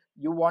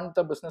you want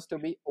the business to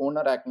be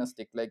owner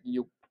agnostic. Like,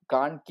 you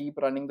can't keep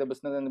running the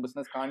business, and the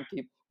business can't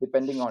keep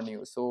depending on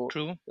you. So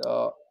True.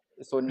 uh,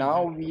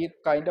 now Mhm. we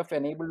kind of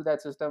enabled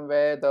that system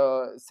where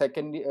the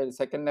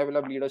second level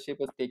of leadership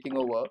is taking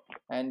over,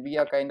 and we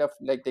are kind of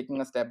like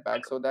taking a step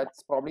back. So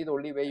that's probably the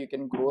only way you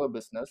can grow a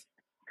business.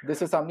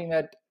 This is something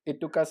that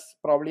it took us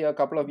probably a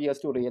couple of years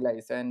to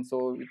realize, and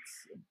so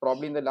it's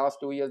probably in the last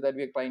 2 years that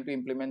we're trying to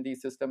implement the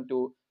system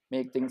to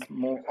make things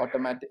more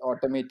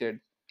automated.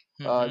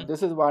 Mhm.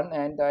 This is one,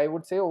 and I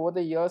would say over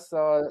the years,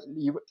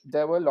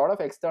 there were a lot of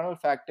external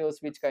factors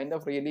which kind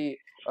of really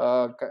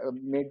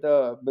made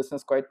the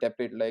business quite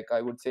tepid. Like,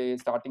 I would say,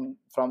 starting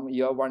from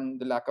year one,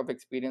 the lack of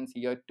experience.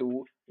 Year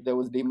two, there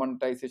was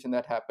demonetization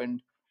that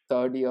happened.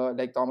 Third year,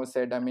 like Thomas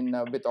said, I mean,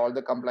 with all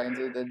the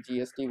compliances, the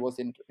GST was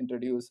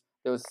introduced.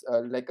 There was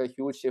like a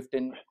huge shift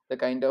in the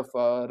kind of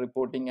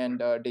reporting and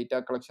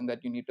data collection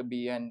that you need to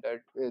be, and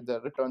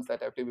the returns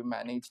that have to be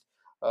managed.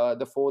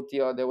 the fourth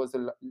year there was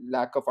a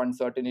lack of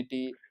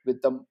uncertainty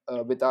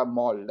with our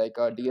mall. Like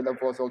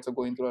DLF was also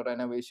going through a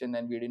renovation,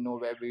 and we didn't know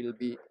where we will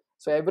be.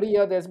 So every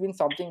year there's been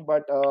something,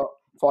 but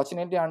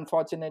fortunately,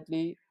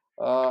 unfortunately,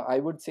 I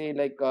would say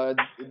like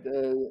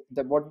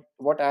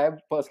what I have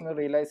personally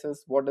realized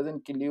is what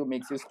doesn't kill you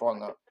makes you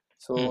stronger.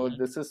 So Mhm.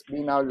 this has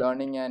been our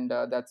learning, and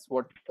that's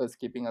what is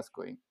keeping us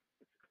going.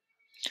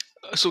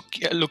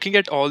 Looking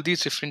at all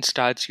these different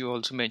stats you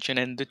also mentioned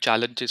and the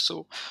challenges,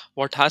 so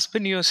what has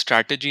been your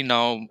strategy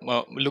now,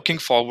 looking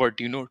forward,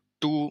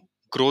 to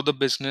grow the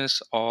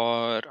business,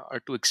 or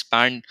to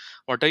expand?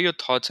 What are your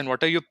thoughts and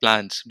what are your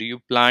plans? Do you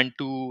plan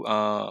to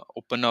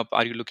open up,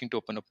 are you looking to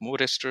open up more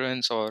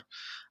restaurants, or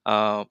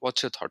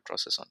what's your thought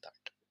process on that?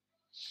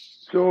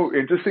 So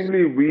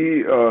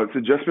interestingly, so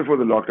just before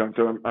the lockdown,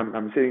 so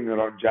I'm saying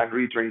around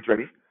January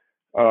 2020,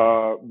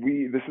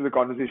 we this is a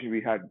conversation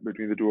we had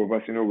between the two of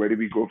us. Where do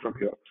we go from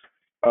here?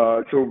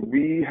 So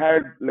we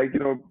had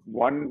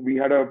we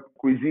had a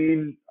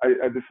cuisine.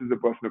 This is a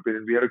personal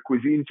opinion. We had a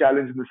cuisine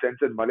challenge in the sense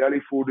that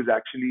Malayali food is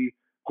actually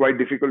quite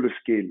difficult to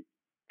scale.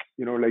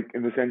 Like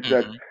in the sense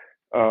that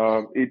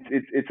Hmm.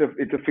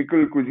 it's a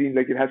fickle cuisine.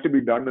 Like it has to be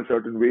done a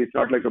certain way. It's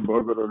not like a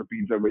burger or a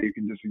pizza where you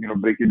can just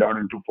break it down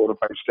into 4 or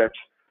 5 steps,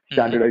 Hmm.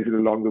 standardize it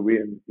along the way,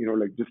 and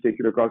like just take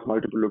it across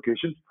multiple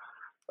locations.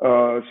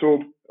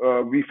 So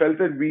we felt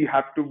that we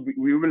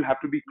will have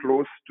to be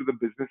close to the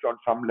business on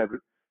some level.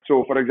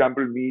 So for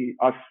example,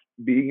 us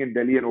being in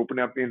Delhi and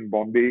opening up in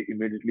Bombay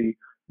immediately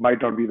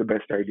might not be the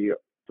best idea,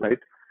 right?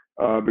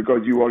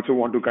 Because you also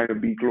want to kind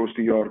of be close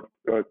to your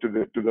to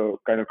the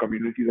kind of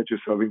community that you're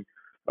serving,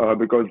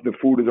 because the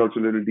food is also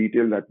a little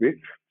detailed that way.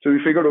 So we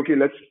figured, okay,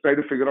 let's try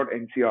to figure out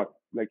NCR,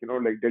 like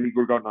like Delhi,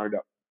 Gurgaon,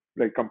 Noida,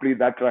 like complete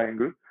that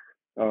triangle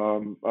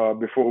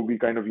before we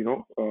kind of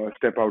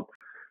step out.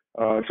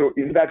 So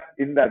in that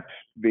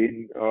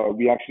vein,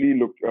 we actually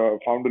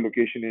found a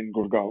location in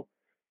Gurgaon.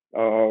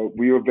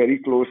 We were very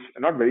close,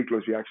 not very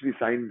close. We actually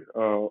signed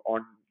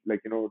on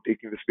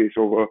taking the space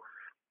over,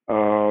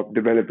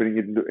 developing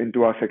it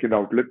into our second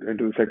outlet,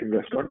 into the second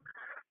restaurant.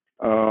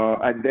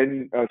 And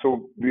then,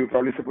 so we were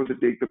probably supposed to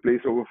take the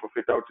place over for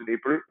fit outs in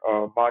April.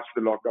 March,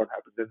 the lockdown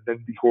happened, and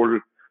then the whole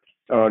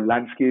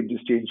landscape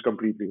just changed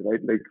completely,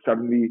 right? Like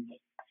suddenly,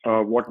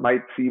 what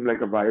might seem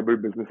like a viable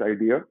business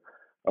idea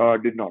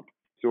did not.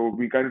 So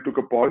we kind of took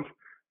a pause.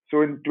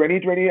 So in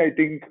 2020, I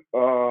think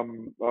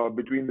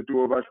between the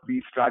two of us,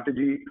 the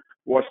strategy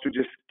was to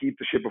just keep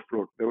the ship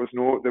afloat. There was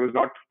not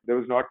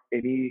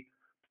any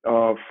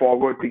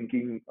forward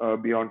thinking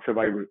beyond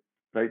survival,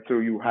 right? So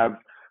you have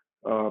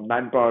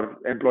manpower,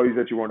 employees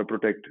that you want to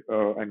protect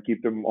and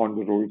keep them on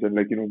the rolls, and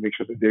make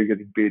sure that they're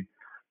getting paid.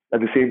 At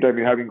the same time,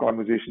 you're having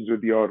conversations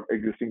with your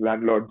existing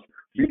landlords.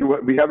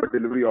 We have a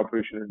delivery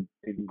operation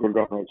in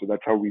Gurgaon also.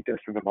 That's how we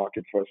test in the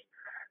market first.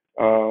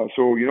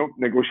 So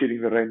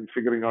negotiating the rent,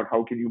 figuring out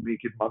how can you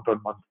make it month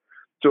on month.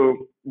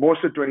 So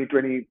most of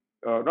 2020,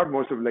 not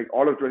most of, like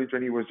all of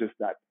 2020 was just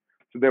that.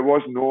 So there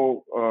was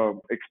no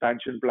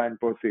expansion plan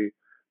per se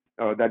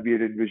that we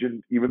had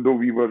envisioned. Even though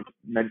we were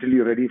mentally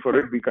ready for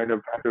it, we kind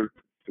of had to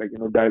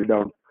dial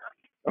down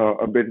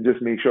a bit and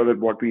just make sure that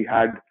what we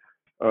had,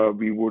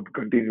 we would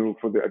continue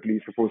for at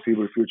least the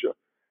foreseeable future.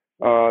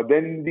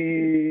 Then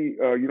the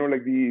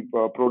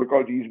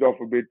protocols eased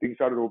off a bit. Things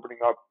started opening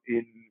up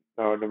in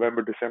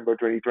November, December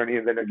 2020,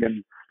 and then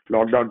again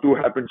lockdown 2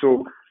 happened.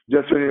 So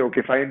just when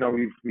okay, fine, now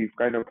we've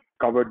kind of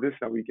covered this.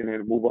 Now we can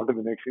move on to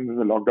the next thing. Then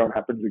the lockdown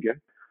happens again.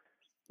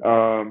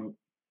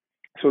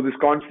 So this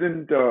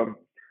constant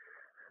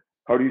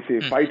how do you say,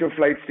 Hmm. fight or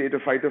flight state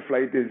of fight or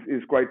flight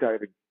is quite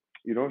tiring.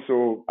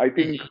 So I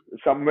think Hmm.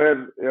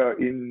 somewhere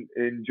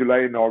in July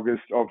and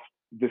August of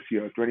this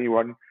year,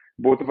 21,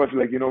 both of us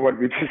were like, you know what,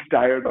 we're just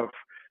tired of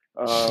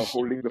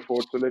holding the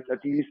fort. So let's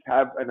at least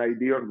have an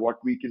idea on what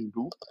we can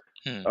do.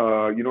 Hmm.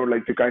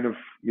 Like to kind of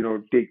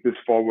take this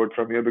forward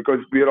from here,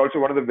 because we are also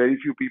one of the very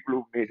few people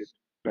who've made it,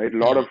 right? A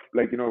lot Hmm. of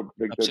like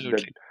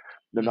Absolutely.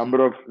 the Hmm.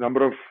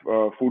 number of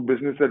food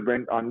business that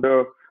went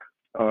under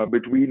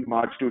between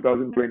March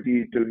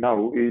 2020 till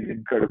now is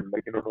incredible.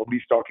 Like,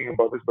 nobody's talking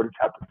about this, but it's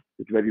happened.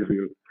 It's very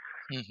real.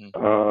 Hmm.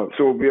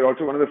 So we are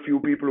also one of the few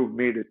people who've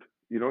made it.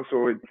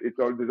 So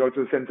there's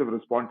also a sense of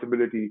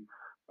responsibility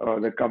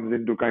that comes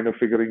into kind of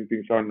figuring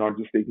things out, not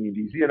just taking it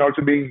easy, and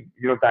also being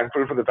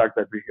thankful for the fact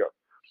that we're here.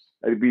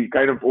 We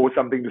kind of owe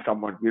something to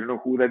someone. We don't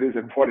know who that is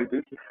and what it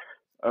is,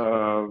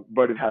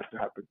 but it has to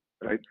happen,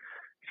 right?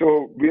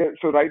 So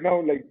right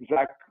now, like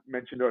Zach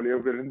mentioned earlier,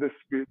 we're in this.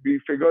 We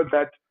figured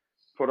that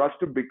for us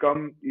to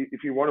become,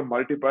 if you want to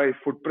multiply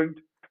footprint,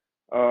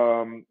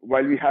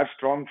 while we have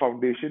strong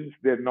foundations,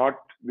 there's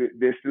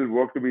still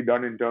work to be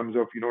done in terms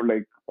of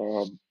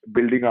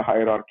building a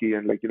hierarchy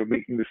and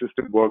making the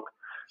system work,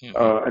 Hmm.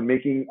 and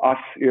making us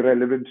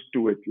irrelevant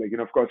to it.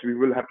 Of course, we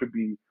will have to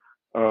be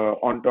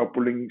on top,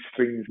 pulling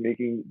strings,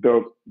 making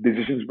the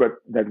decisions, but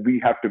that we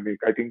have to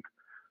make. I think,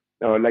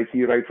 like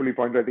he rightfully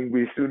pointed, I think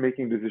we're still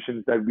making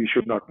decisions that we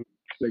should not.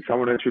 Like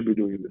someone else should be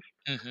doing this,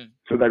 Hmm.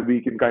 so that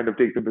we can kind of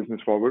take the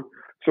business forward.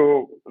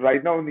 So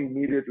right now, in the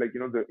immediate,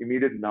 the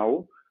immediate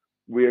now,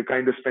 we are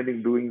kind of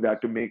spending doing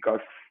that to make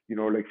us,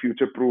 like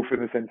future proof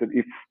in the sense that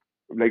if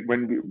like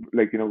when we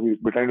like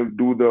we're trying to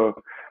do the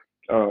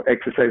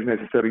exercise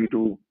necessary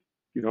to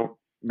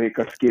make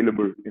us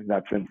scalable in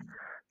that sense.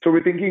 So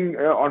we're thinking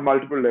on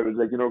multiple levels,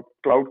 like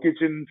cloud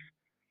kitchens.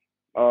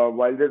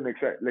 While they're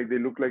like they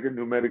look like a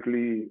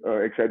numerically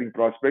exciting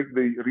prospect,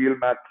 the real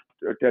math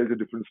tells a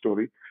different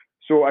story.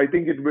 So I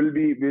think it will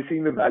be we're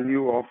seeing the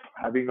value of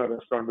having a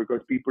restaurant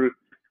because people.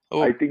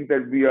 I Oh, think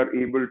that we are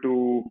able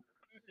to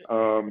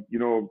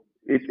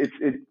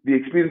the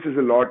experience is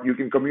a lot. You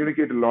can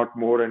communicate a lot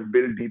more and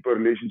build deeper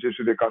relationships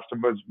with your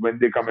customers when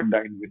they come and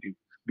dine with you.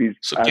 These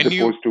so as can you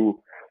opposed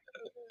to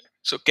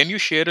can you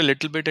share a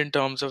little bit in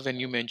terms of when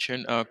you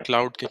mention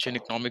cloud kitchen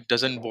economic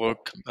doesn't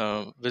work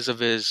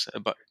vis-a-vis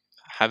about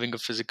having a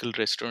physical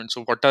restaurant?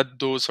 So what are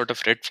those sort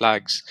of red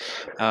flags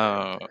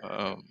uh,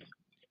 um,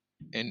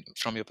 in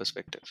from your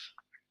perspective?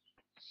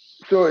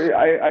 so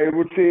I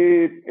would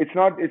say I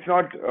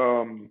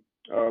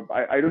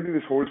don't think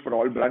this holds for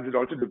all brands. It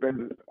also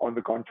depends on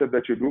the concept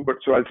that you do. But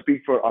so I'll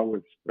speak for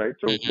ours, right?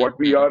 So Hmm. what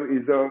we Hmm. are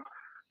is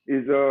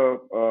a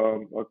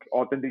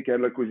authentic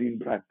Kerala cuisine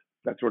brand.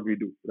 That's what we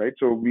do, right?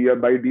 So we are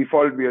by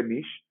default we are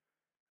niche.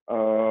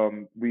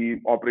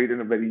 We operate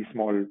in a very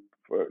small,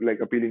 like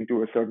appealing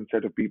to a certain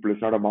set of people.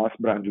 It's not a mass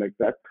brand like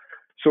that.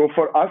 So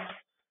for us,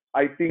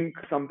 I think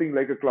something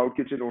like a cloud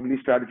kitchen only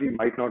strategy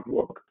might not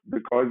work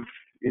because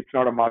it's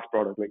not a mass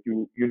product. Like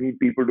you need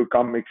people to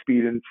come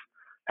experience,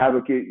 have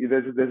a case.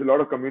 There's a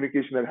lot of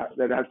communication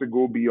that has to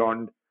go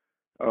beyond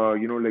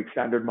like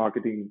standard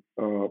marketing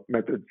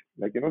methods.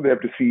 Like, they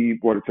have to see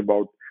what it's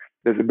about.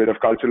 There's a bit of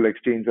cultural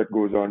exchange that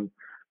goes on.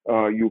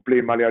 You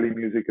play Malayali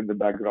music in the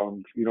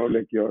background,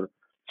 like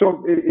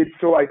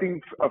so I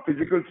think a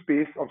physical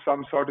space of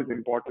some sort is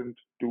important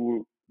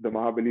to the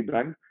Mahabali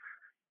brand.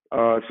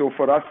 So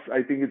for us,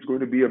 I think it's going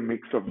to be a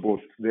mix of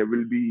both. There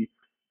will be,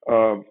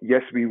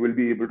 yes, we will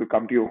be able to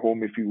come to your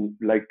home if you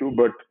like to,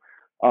 but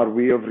our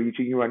way of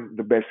reaching you and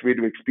the best way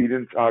to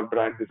experience our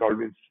brand is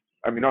always,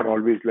 I mean, not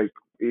always, like,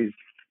 is,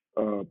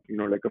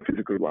 like a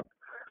physical one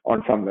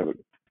on some level.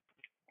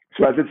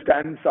 So as it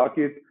stands,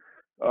 Saket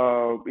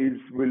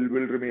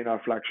will remain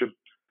our flagship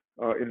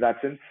in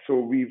that sense. So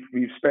we've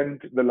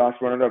spent the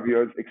last 1.5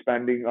 years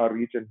expanding our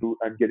reach and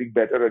getting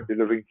better at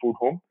delivering food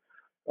home.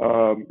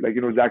 Like,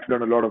 Zach's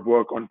done a lot of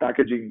work on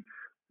packaging.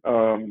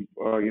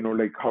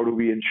 Like how do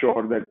we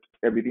ensure that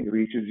everything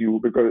reaches you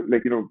because,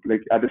 like,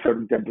 like at a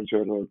certain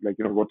temperature, or like,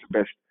 what's the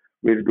best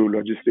way to do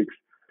logistics.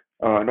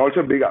 And also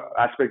a big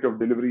aspect of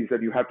delivery is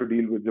that you have to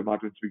deal with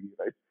Zomato and Swiggy,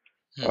 right?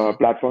 Hmm.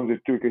 Platforms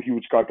that took a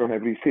huge cut on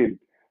every sale.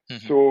 Hmm.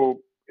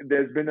 So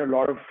there's been a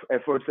lot of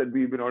efforts that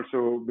we've been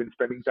also been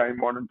spending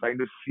time on and trying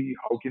to see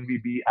how can we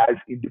be as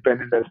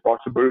independent as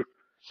possible.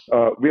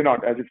 We're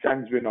not, as it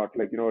stands, we're not.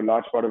 Like, a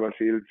large part of our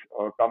sales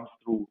comes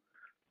through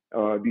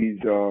these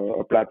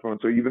platforms.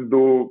 So even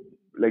though,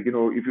 like,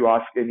 if you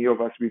ask any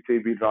of us, we'd say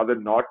we'd rather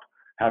not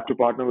have to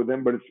partner with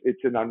them, but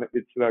it's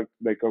like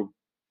like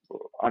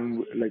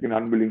an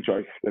unwilling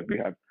choice that we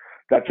have.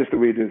 That's just the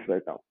way it is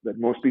right now. That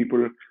most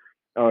people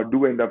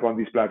do end up on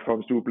these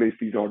platforms to place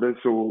these orders,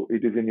 so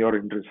it is in your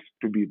interest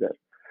to be there.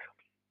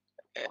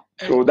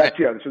 And So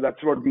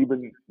that's what we've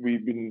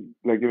been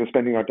like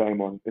spending our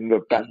time on in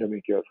the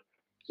pandemic year,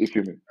 if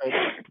you may. Uh,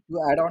 to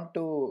add on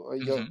to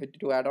hmm.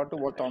 to add on to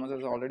what Thomas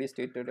has already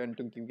stated and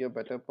to give you a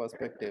better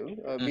perspective,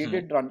 we Hmm.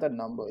 did run the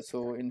numbers.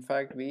 So in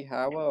fact, we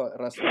have a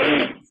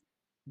like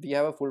we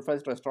have a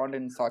full-fledged restaurant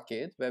in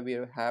Saket where we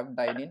have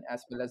dine-in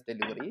as well as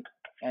delivery,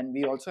 and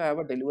we also have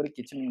a delivery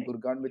kitchen in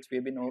Gurgaon which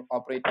we've been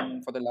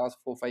operating for the last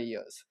 4 5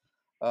 years.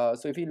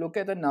 So if you look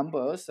at the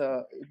numbers,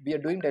 we are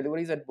doing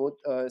deliveries at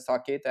both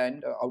Saket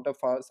and out of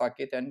our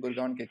Saket and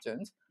Gurgaon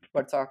kitchens,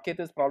 but Saket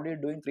is probably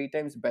doing 3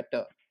 times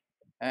better,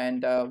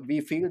 and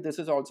we feel this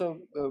is also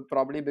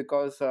probably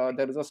because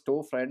there is a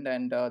storefront,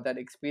 and that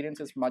experience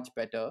is much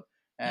better,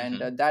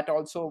 and Hmm. that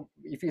also,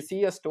 if you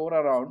see a store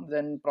around,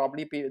 then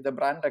probably the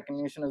brand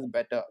recognition is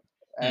better,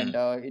 Hmm. and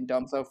in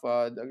terms of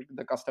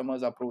the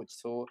customer's approach.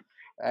 So,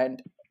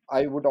 and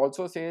I would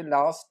also say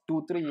last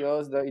 2 3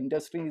 years the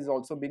industry is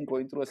also been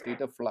going through a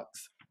state of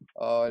flux.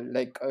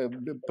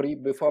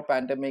 Before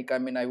pandemic, I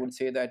mean, I would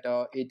say that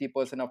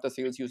 80% of the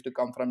sales used to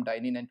come from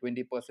dining and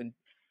 20%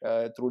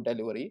 through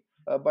delivery,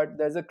 but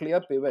there's a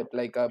clear pivot,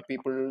 like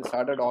people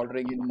started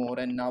ordering in more,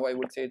 and now I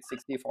would say it's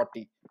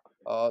 60/40.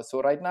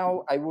 So right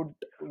now I would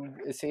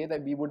say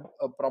that we would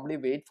probably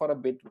wait for a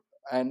bit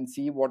and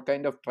see what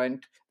kind of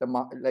trend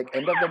like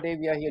end of the day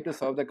we are here to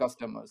serve the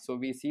customers, so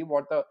we see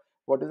what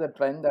is the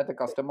trend that the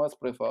customers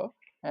prefer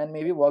and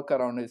maybe work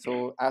around it.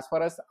 So as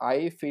far as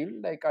I feel,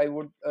 like I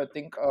would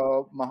think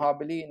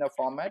Mahabali in a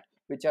format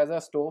which has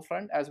a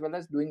storefront as well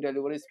as doing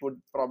deliveries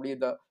would probably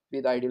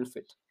be the ideal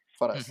fit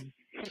for us. Hmm.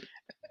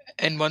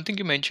 And one thing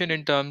you mentioned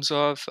in terms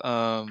of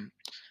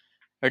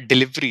a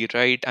delivery,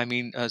 right? I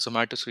mean,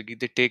 Zomato, Swiggy,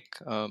 they take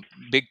a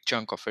big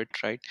chunk of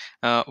it, right?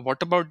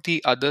 What about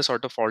the other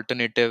sort of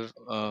alternative,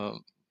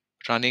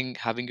 running,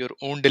 having your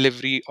own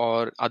delivery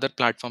or other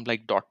platform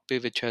like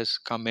DotPay, which has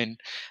come in?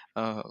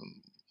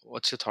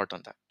 What's your thought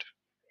on that?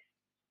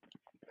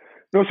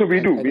 No, so we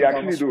I, do. I We think actually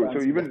Thomas should do.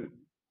 So answer that. even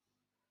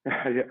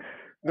yeah.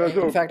 No,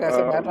 In so fact, as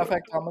a matter of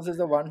fact, Thomas is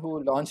the one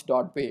who launched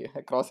 .pay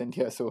across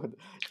India, so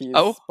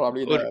Oh, he's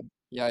probably or the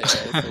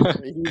yeah. So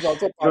he's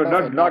also no, part of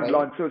not NRI.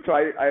 launch. So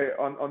I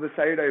on the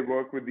side I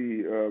work with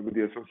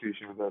the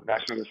association, with the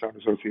National Restaurant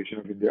Association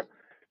of India,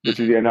 which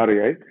is Mhm, the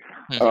NRAI.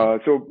 mhm,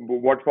 So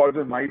what falls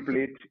on my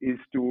plate is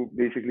to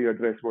basically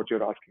address what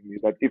you're asking me.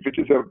 That if it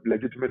is a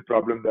legitimate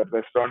problem that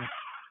restaurants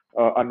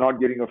are not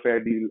getting a fair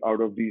deal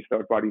out of these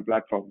third-party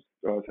platforms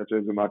such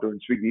as Zomato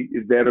and Swiggy,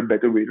 is there a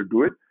better way to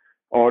do it?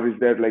 Or is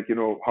there like,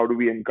 how do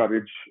we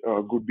encourage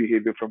good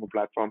behavior from a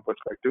platform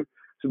perspective?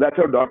 So that's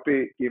how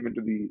DotPay came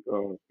into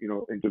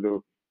into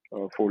the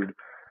fold.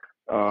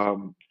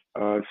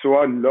 So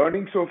our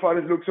learning so far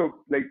is look so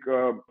like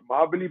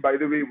Mahabali, by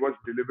the way, was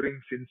delivering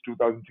since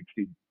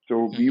 2016.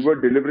 So we mhm, were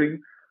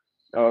delivering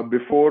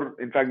before.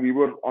 In fact, we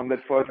were on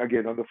that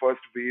on the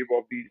first wave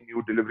of these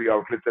new delivery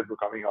outlets that were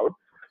coming out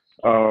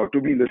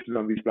to be listed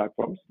on these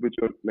platforms, which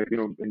were like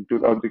in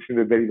 2016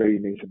 they're very very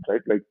nascent,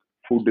 right? Like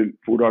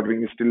food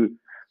ordering is still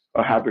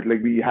a habit.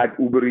 Like we had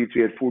Uber Eats,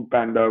 we had Food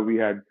Panda, we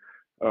had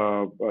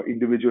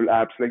individual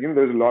apps. Like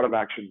there's a lot of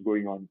action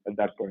going on at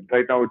that point.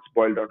 Right now, it's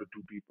boiled down to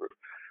two people.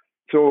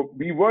 So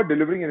we were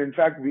delivering, and in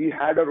fact, we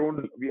had our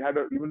own. We had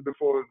even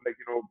before, like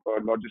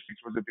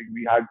logistics was a thing.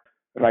 We had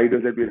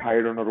riders that we had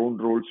hired on our own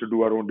roads to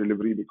do our own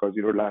delivery because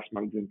last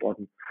mile is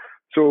important.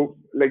 So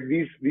like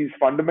these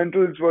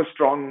fundamentals were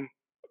strong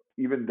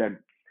even then.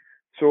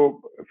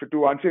 So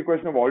to answer your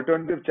question of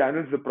alternative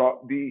channels,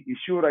 the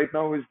issue right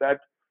now is that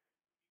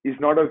is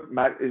not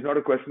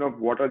a question of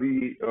what are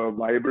the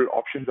viable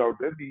options out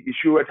there. The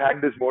issue at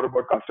hand is more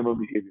about customer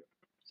behavior,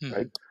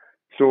 right? mhm,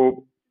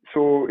 So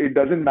it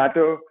doesn't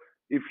matter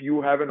if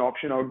you have an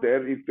option out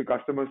there if the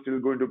customer is still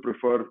going to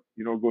prefer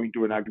going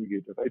to an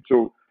aggregator, right?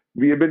 So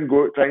we have been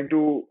trying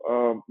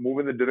to move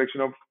in the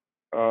direction of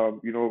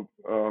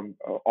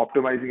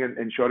optimizing and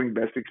ensuring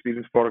best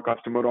experience for a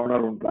customer on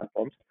our own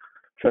platforms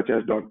such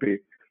as .pay.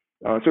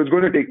 So it's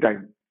going to take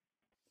time,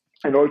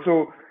 and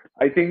also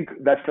I think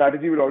that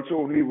strategy will also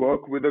only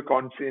work with a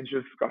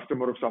conscientious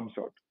customer of some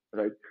sort,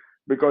 right?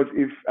 Because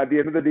if at the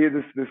end of the day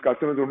this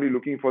customer is only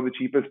looking for the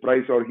cheapest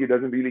price, or he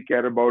doesn't really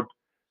care about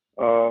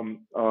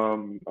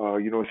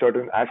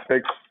certain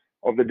aspects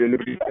of the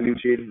delivery value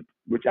chain,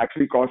 which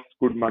actually costs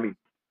good money,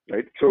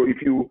 right? So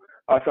if you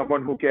are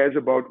someone who cares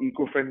about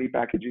eco-friendly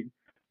packaging,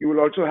 you will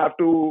also have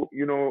to,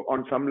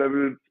 on some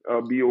level,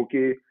 be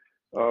okay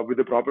with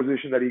the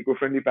proposition that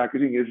eco-friendly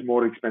packaging is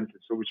more expensive.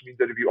 So which means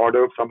that if you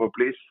order from a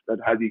place that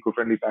has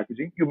eco-friendly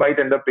packaging, you might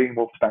end up paying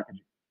more for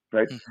packaging,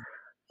 right? mhm,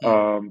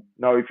 mhm,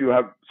 Now, if you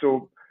have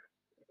so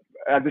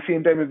at the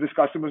same time, if this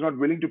customer is not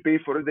willing to pay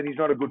for it, then he's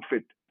not a good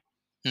fit.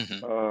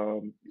 mhm.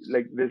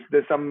 Like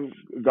there's some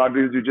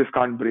guardrails you just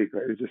can't break,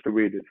 right? It's just the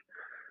way it is.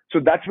 So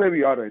that's where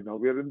we are right now.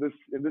 We are in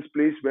this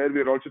place where we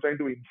are also trying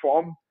to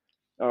inform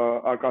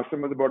our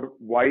customers about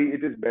why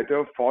it is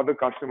better for the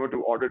customer to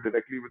order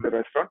directly with the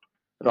restaurant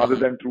rather Mhm,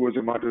 than through a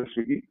Zomato or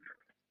Swiggy,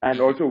 and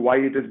mhm, also why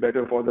it is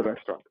better for the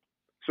restaurant.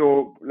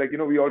 So like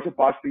we also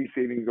pass these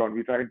savings on.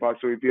 We try and pass.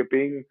 So if we are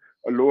paying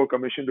a lower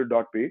commission to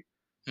 .pay,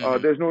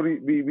 mhm, there's no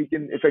we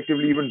can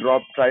effectively even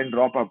try and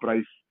drop our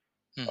price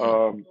mhm.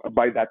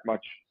 by that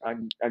much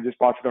and just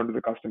pass it on to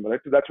the customer, right?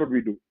 So that's what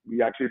we do.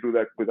 We actually do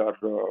that with our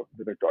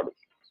direct orders.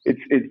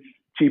 It's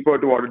cheaper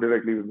to order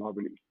directly with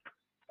Marbly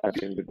at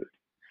the end of it.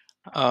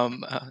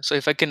 So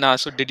if I can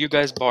ask, so did you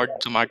guys bought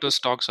Zomato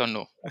stocks or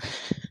no?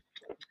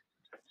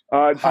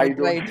 I I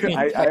don't. tried,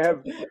 in I fact,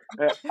 have.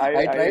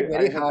 I tried I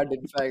very have hard.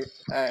 In fact,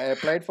 I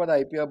applied for the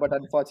IPO, but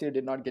unfortunately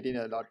did not get any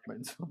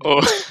allotment. So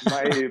Oh,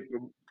 my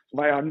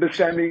my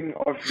understanding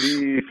of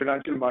the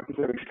financial markets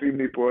are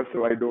extremely poor,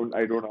 so I don't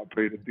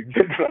operate in things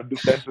that I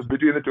understand. So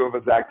between the two of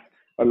us, Zach's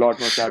a lot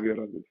more savvier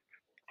on this.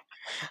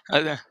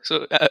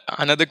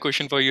 Another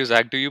question for you,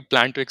 Zach. Do you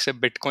plan to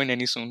accept Bitcoin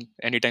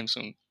anytime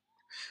soon?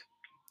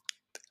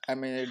 I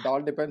mean, it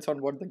all depends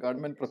on what the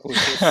government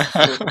proposes.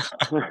 So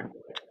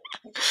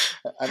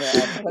I mean,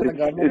 as far as the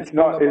government is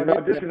cool it's about it,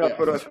 not just then enough yeah.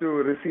 for us to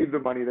receive the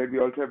money, right? We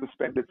also have to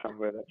spend it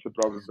somewhere. That's the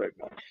problem right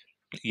now.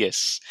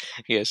 Yes,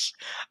 yes.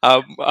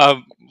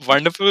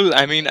 Wonderful.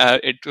 I mean,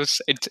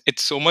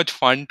 it's so much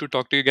fun to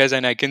talk to you guys,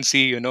 and I can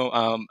see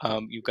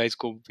you guys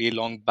go way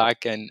long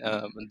back, and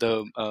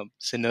the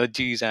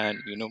synergies, and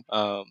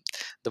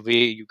the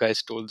way you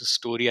guys told the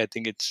story. I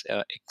think it's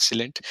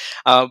excellent.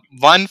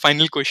 One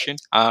final question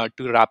to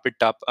wrap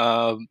it up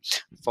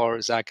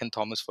for Zach and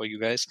Thomas, for you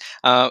guys.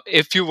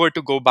 If you were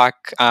to go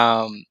back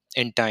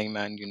in time,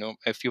 and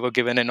if you were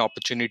given an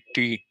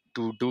opportunity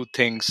to do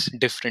things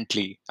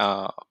differently,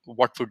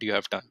 what would you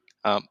have done?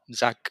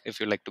 Zach, if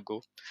you like to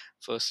go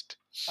first.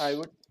 I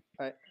would,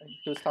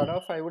 to start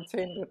off, I would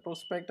say in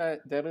retrospect,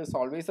 there is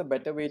always a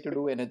better way to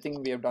do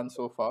anything we have done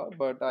so far.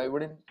 But I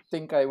wouldn't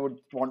think I would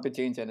want to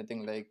change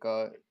anything. Like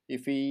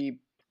if we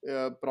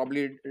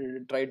probably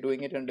tried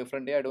doing it in a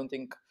different day, I don't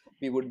think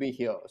we would be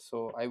here.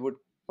 So I would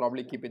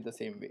probably keep it the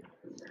same way.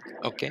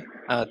 Okay,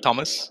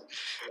 Thomas.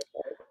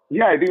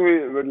 Yeah, I think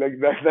we like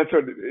that. That's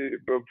what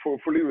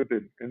fully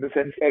within in the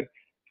sense that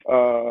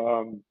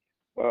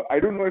I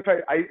don't know if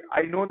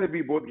I know that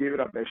we both gave it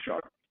our best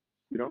shot.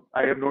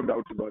 I have no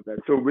doubts about that.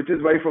 So, which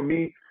is why for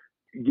me,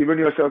 given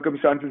your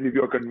circumstances, if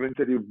you're convinced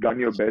that you've done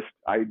your best,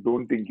 I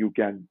don't think you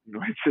can.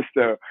 It's just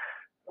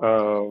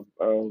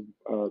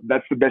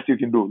that's the best you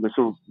can do.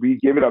 So we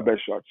gave it our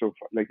best shot so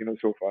far,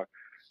 so far.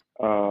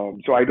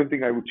 So I don't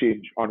think I would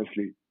change,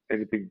 honestly,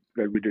 anything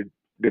that we did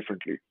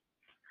differently.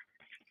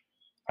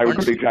 I would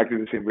do it Wonderful. exactly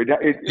the same way.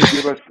 It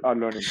gave us our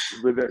learning.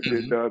 With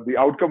Mhm, the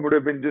outcome would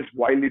have been just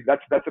wildly.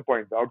 That's the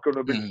point. The outcome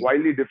would have been mhm.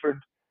 wildly different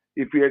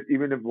if we had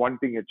even if one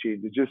thing had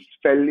changed. It just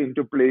fell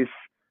into place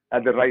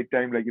at the right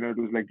time. It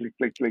was like click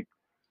click click.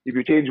 If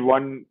you change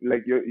one,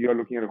 like you're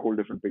looking at a whole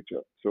different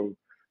picture. So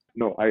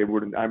no, I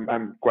wouldn't.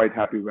 I'm quite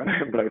happy where I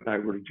am right now. I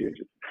wouldn't change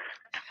it.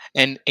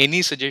 And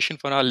any suggestion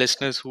for our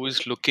listeners who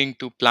is looking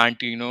to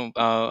plant,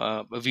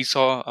 we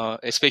saw,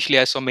 especially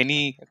I saw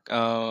many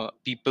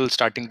people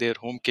starting their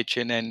home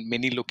kitchen and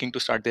many looking to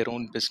start their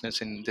own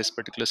business in this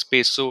particular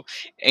space. So,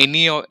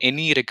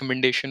 any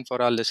recommendation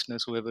for our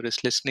listeners, whoever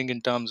is listening,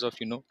 in terms of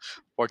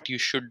what you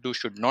should do,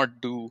 should not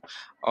do,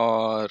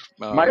 or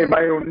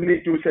My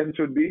only 2 cents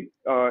would be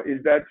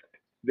is that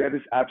there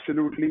is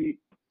absolutely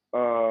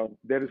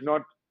there is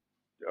not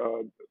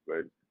uh,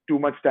 too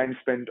much time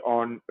spent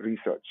on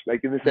research.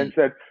 Like in the mm, sense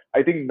that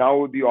I think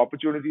now the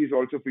opportunity is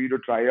also for you to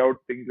try out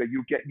things like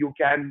you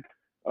can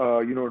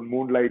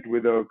moonlight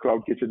with a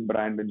cloud kitchen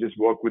brand and just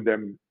work with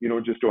them,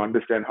 just to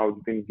understand how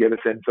things, get a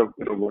sense of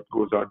what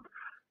goes on.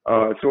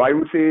 So I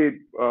would say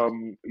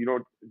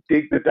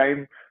take the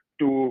time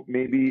to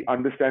maybe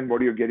understand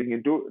what you're getting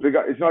into.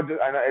 It's not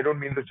just, and I don't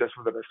mean this just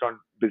for the restaurant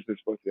business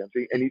per se. I'm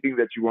saying mm, anything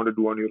that you want to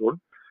do on your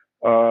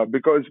own,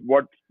 because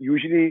what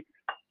usually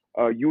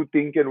you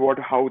think and what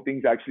how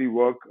things actually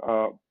work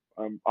are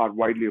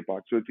widely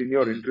apart. So it's in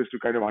your mm, interest to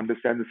kind of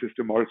understand the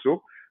system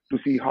also to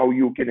see how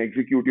you can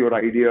execute your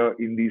idea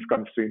in these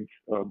constraints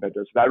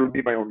better. So that would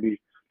be my only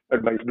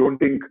advice. Don't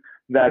think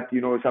that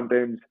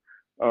sometimes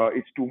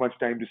it's too much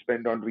time to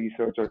spend on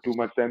research or too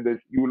much time.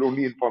 You will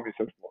only inform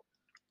yourself more.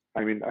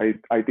 I mean,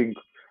 I think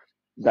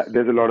that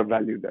there's a lot of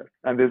value there,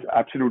 and there's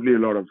absolutely a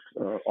lot of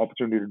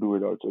opportunity to do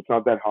it also. It's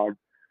not that hard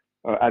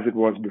as it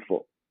was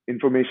before.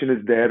 Information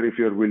is there if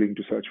you're willing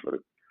to search for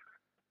it.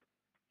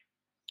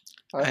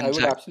 I and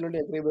would Zach. absolutely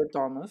agree with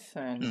Thomas,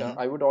 and Mhm,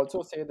 I would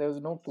also say there's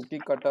no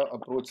cookie cutter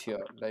approach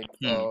here. Like,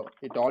 mm,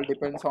 it all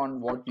depends on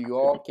what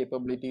your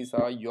capabilities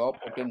are, your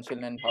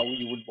potential, and how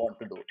you would want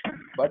to do.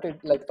 But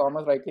like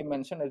Thomas rightly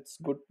mentioned, it's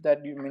good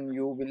that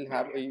you will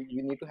have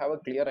you need to have a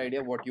clear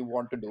idea what you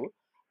want to do.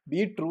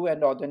 Be true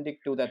and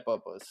authentic to that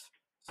purpose.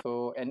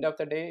 So, end of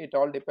the day, it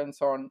all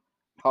depends on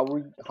how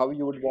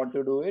you would want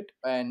to do it,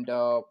 and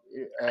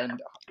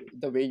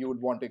the way you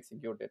would want to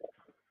execute it.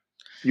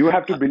 You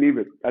have to believe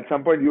it. At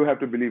some point, you have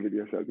to believe it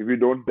yourself. If you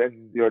don't,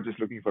 then you're just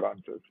looking for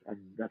answers, and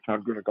that's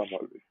not going to come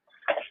always.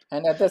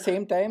 And at the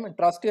same time,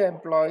 trust your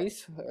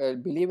employees,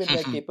 believe in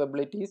their mhm,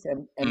 capabilities,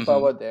 and mhm.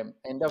 empower them.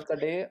 End of the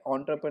day,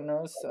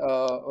 entrepreneurs'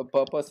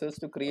 purpose is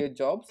to create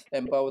jobs,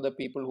 empower the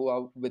people who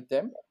are with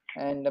them,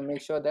 and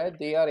make sure that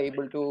they are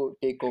able to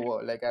take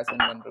over, like as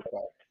and when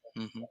required.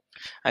 Mhm.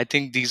 I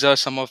think these are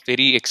some of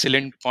very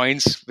excellent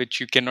points which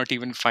you cannot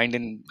even find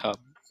in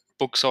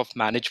books of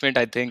management.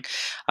 I think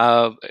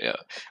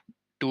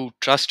to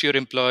trust your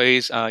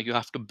employees, you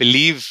have to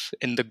believe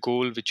in the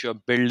goal which you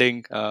are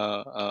building,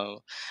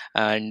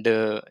 and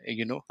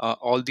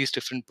all these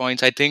different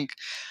points. I think.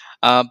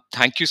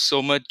 Thank you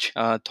so much,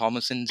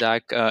 Thomas and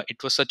Zach.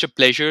 It was such a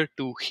pleasure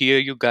to hear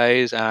you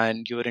guys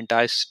and your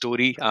entire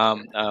story.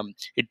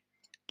 It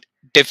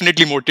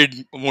definitely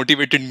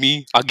motivated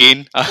me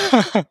again.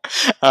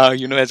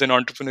 As an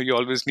entrepreneur, you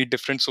always need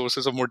different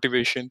sources of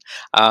motivation.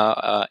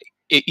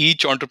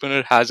 Each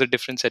entrepreneur has a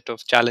different set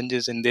of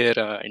challenges in their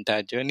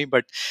entire journey,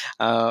 but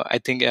I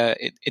think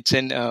it's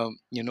an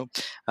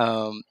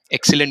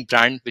excellent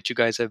brand which you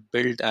guys have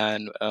built,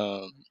 and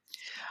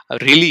I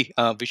really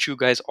wish you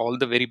guys all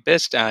the very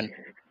best, and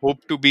hope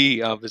to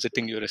be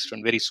visiting your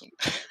restaurant very soon.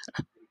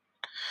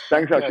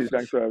 Thanks, Thank you, Ashish.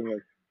 Thanks Ashish. for having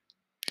us.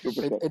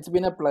 Super stuff. It's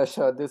been a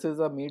pleasure. This is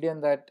a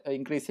medium that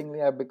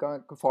increasingly I've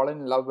become fallen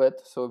in love with.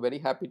 So very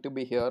happy to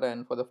be here,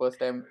 and for the first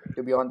time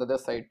to be on the other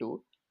side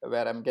too,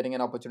 where I'm getting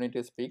an opportunity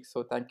to speak.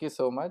 So thank you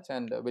so much,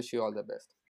 and wish you all the best.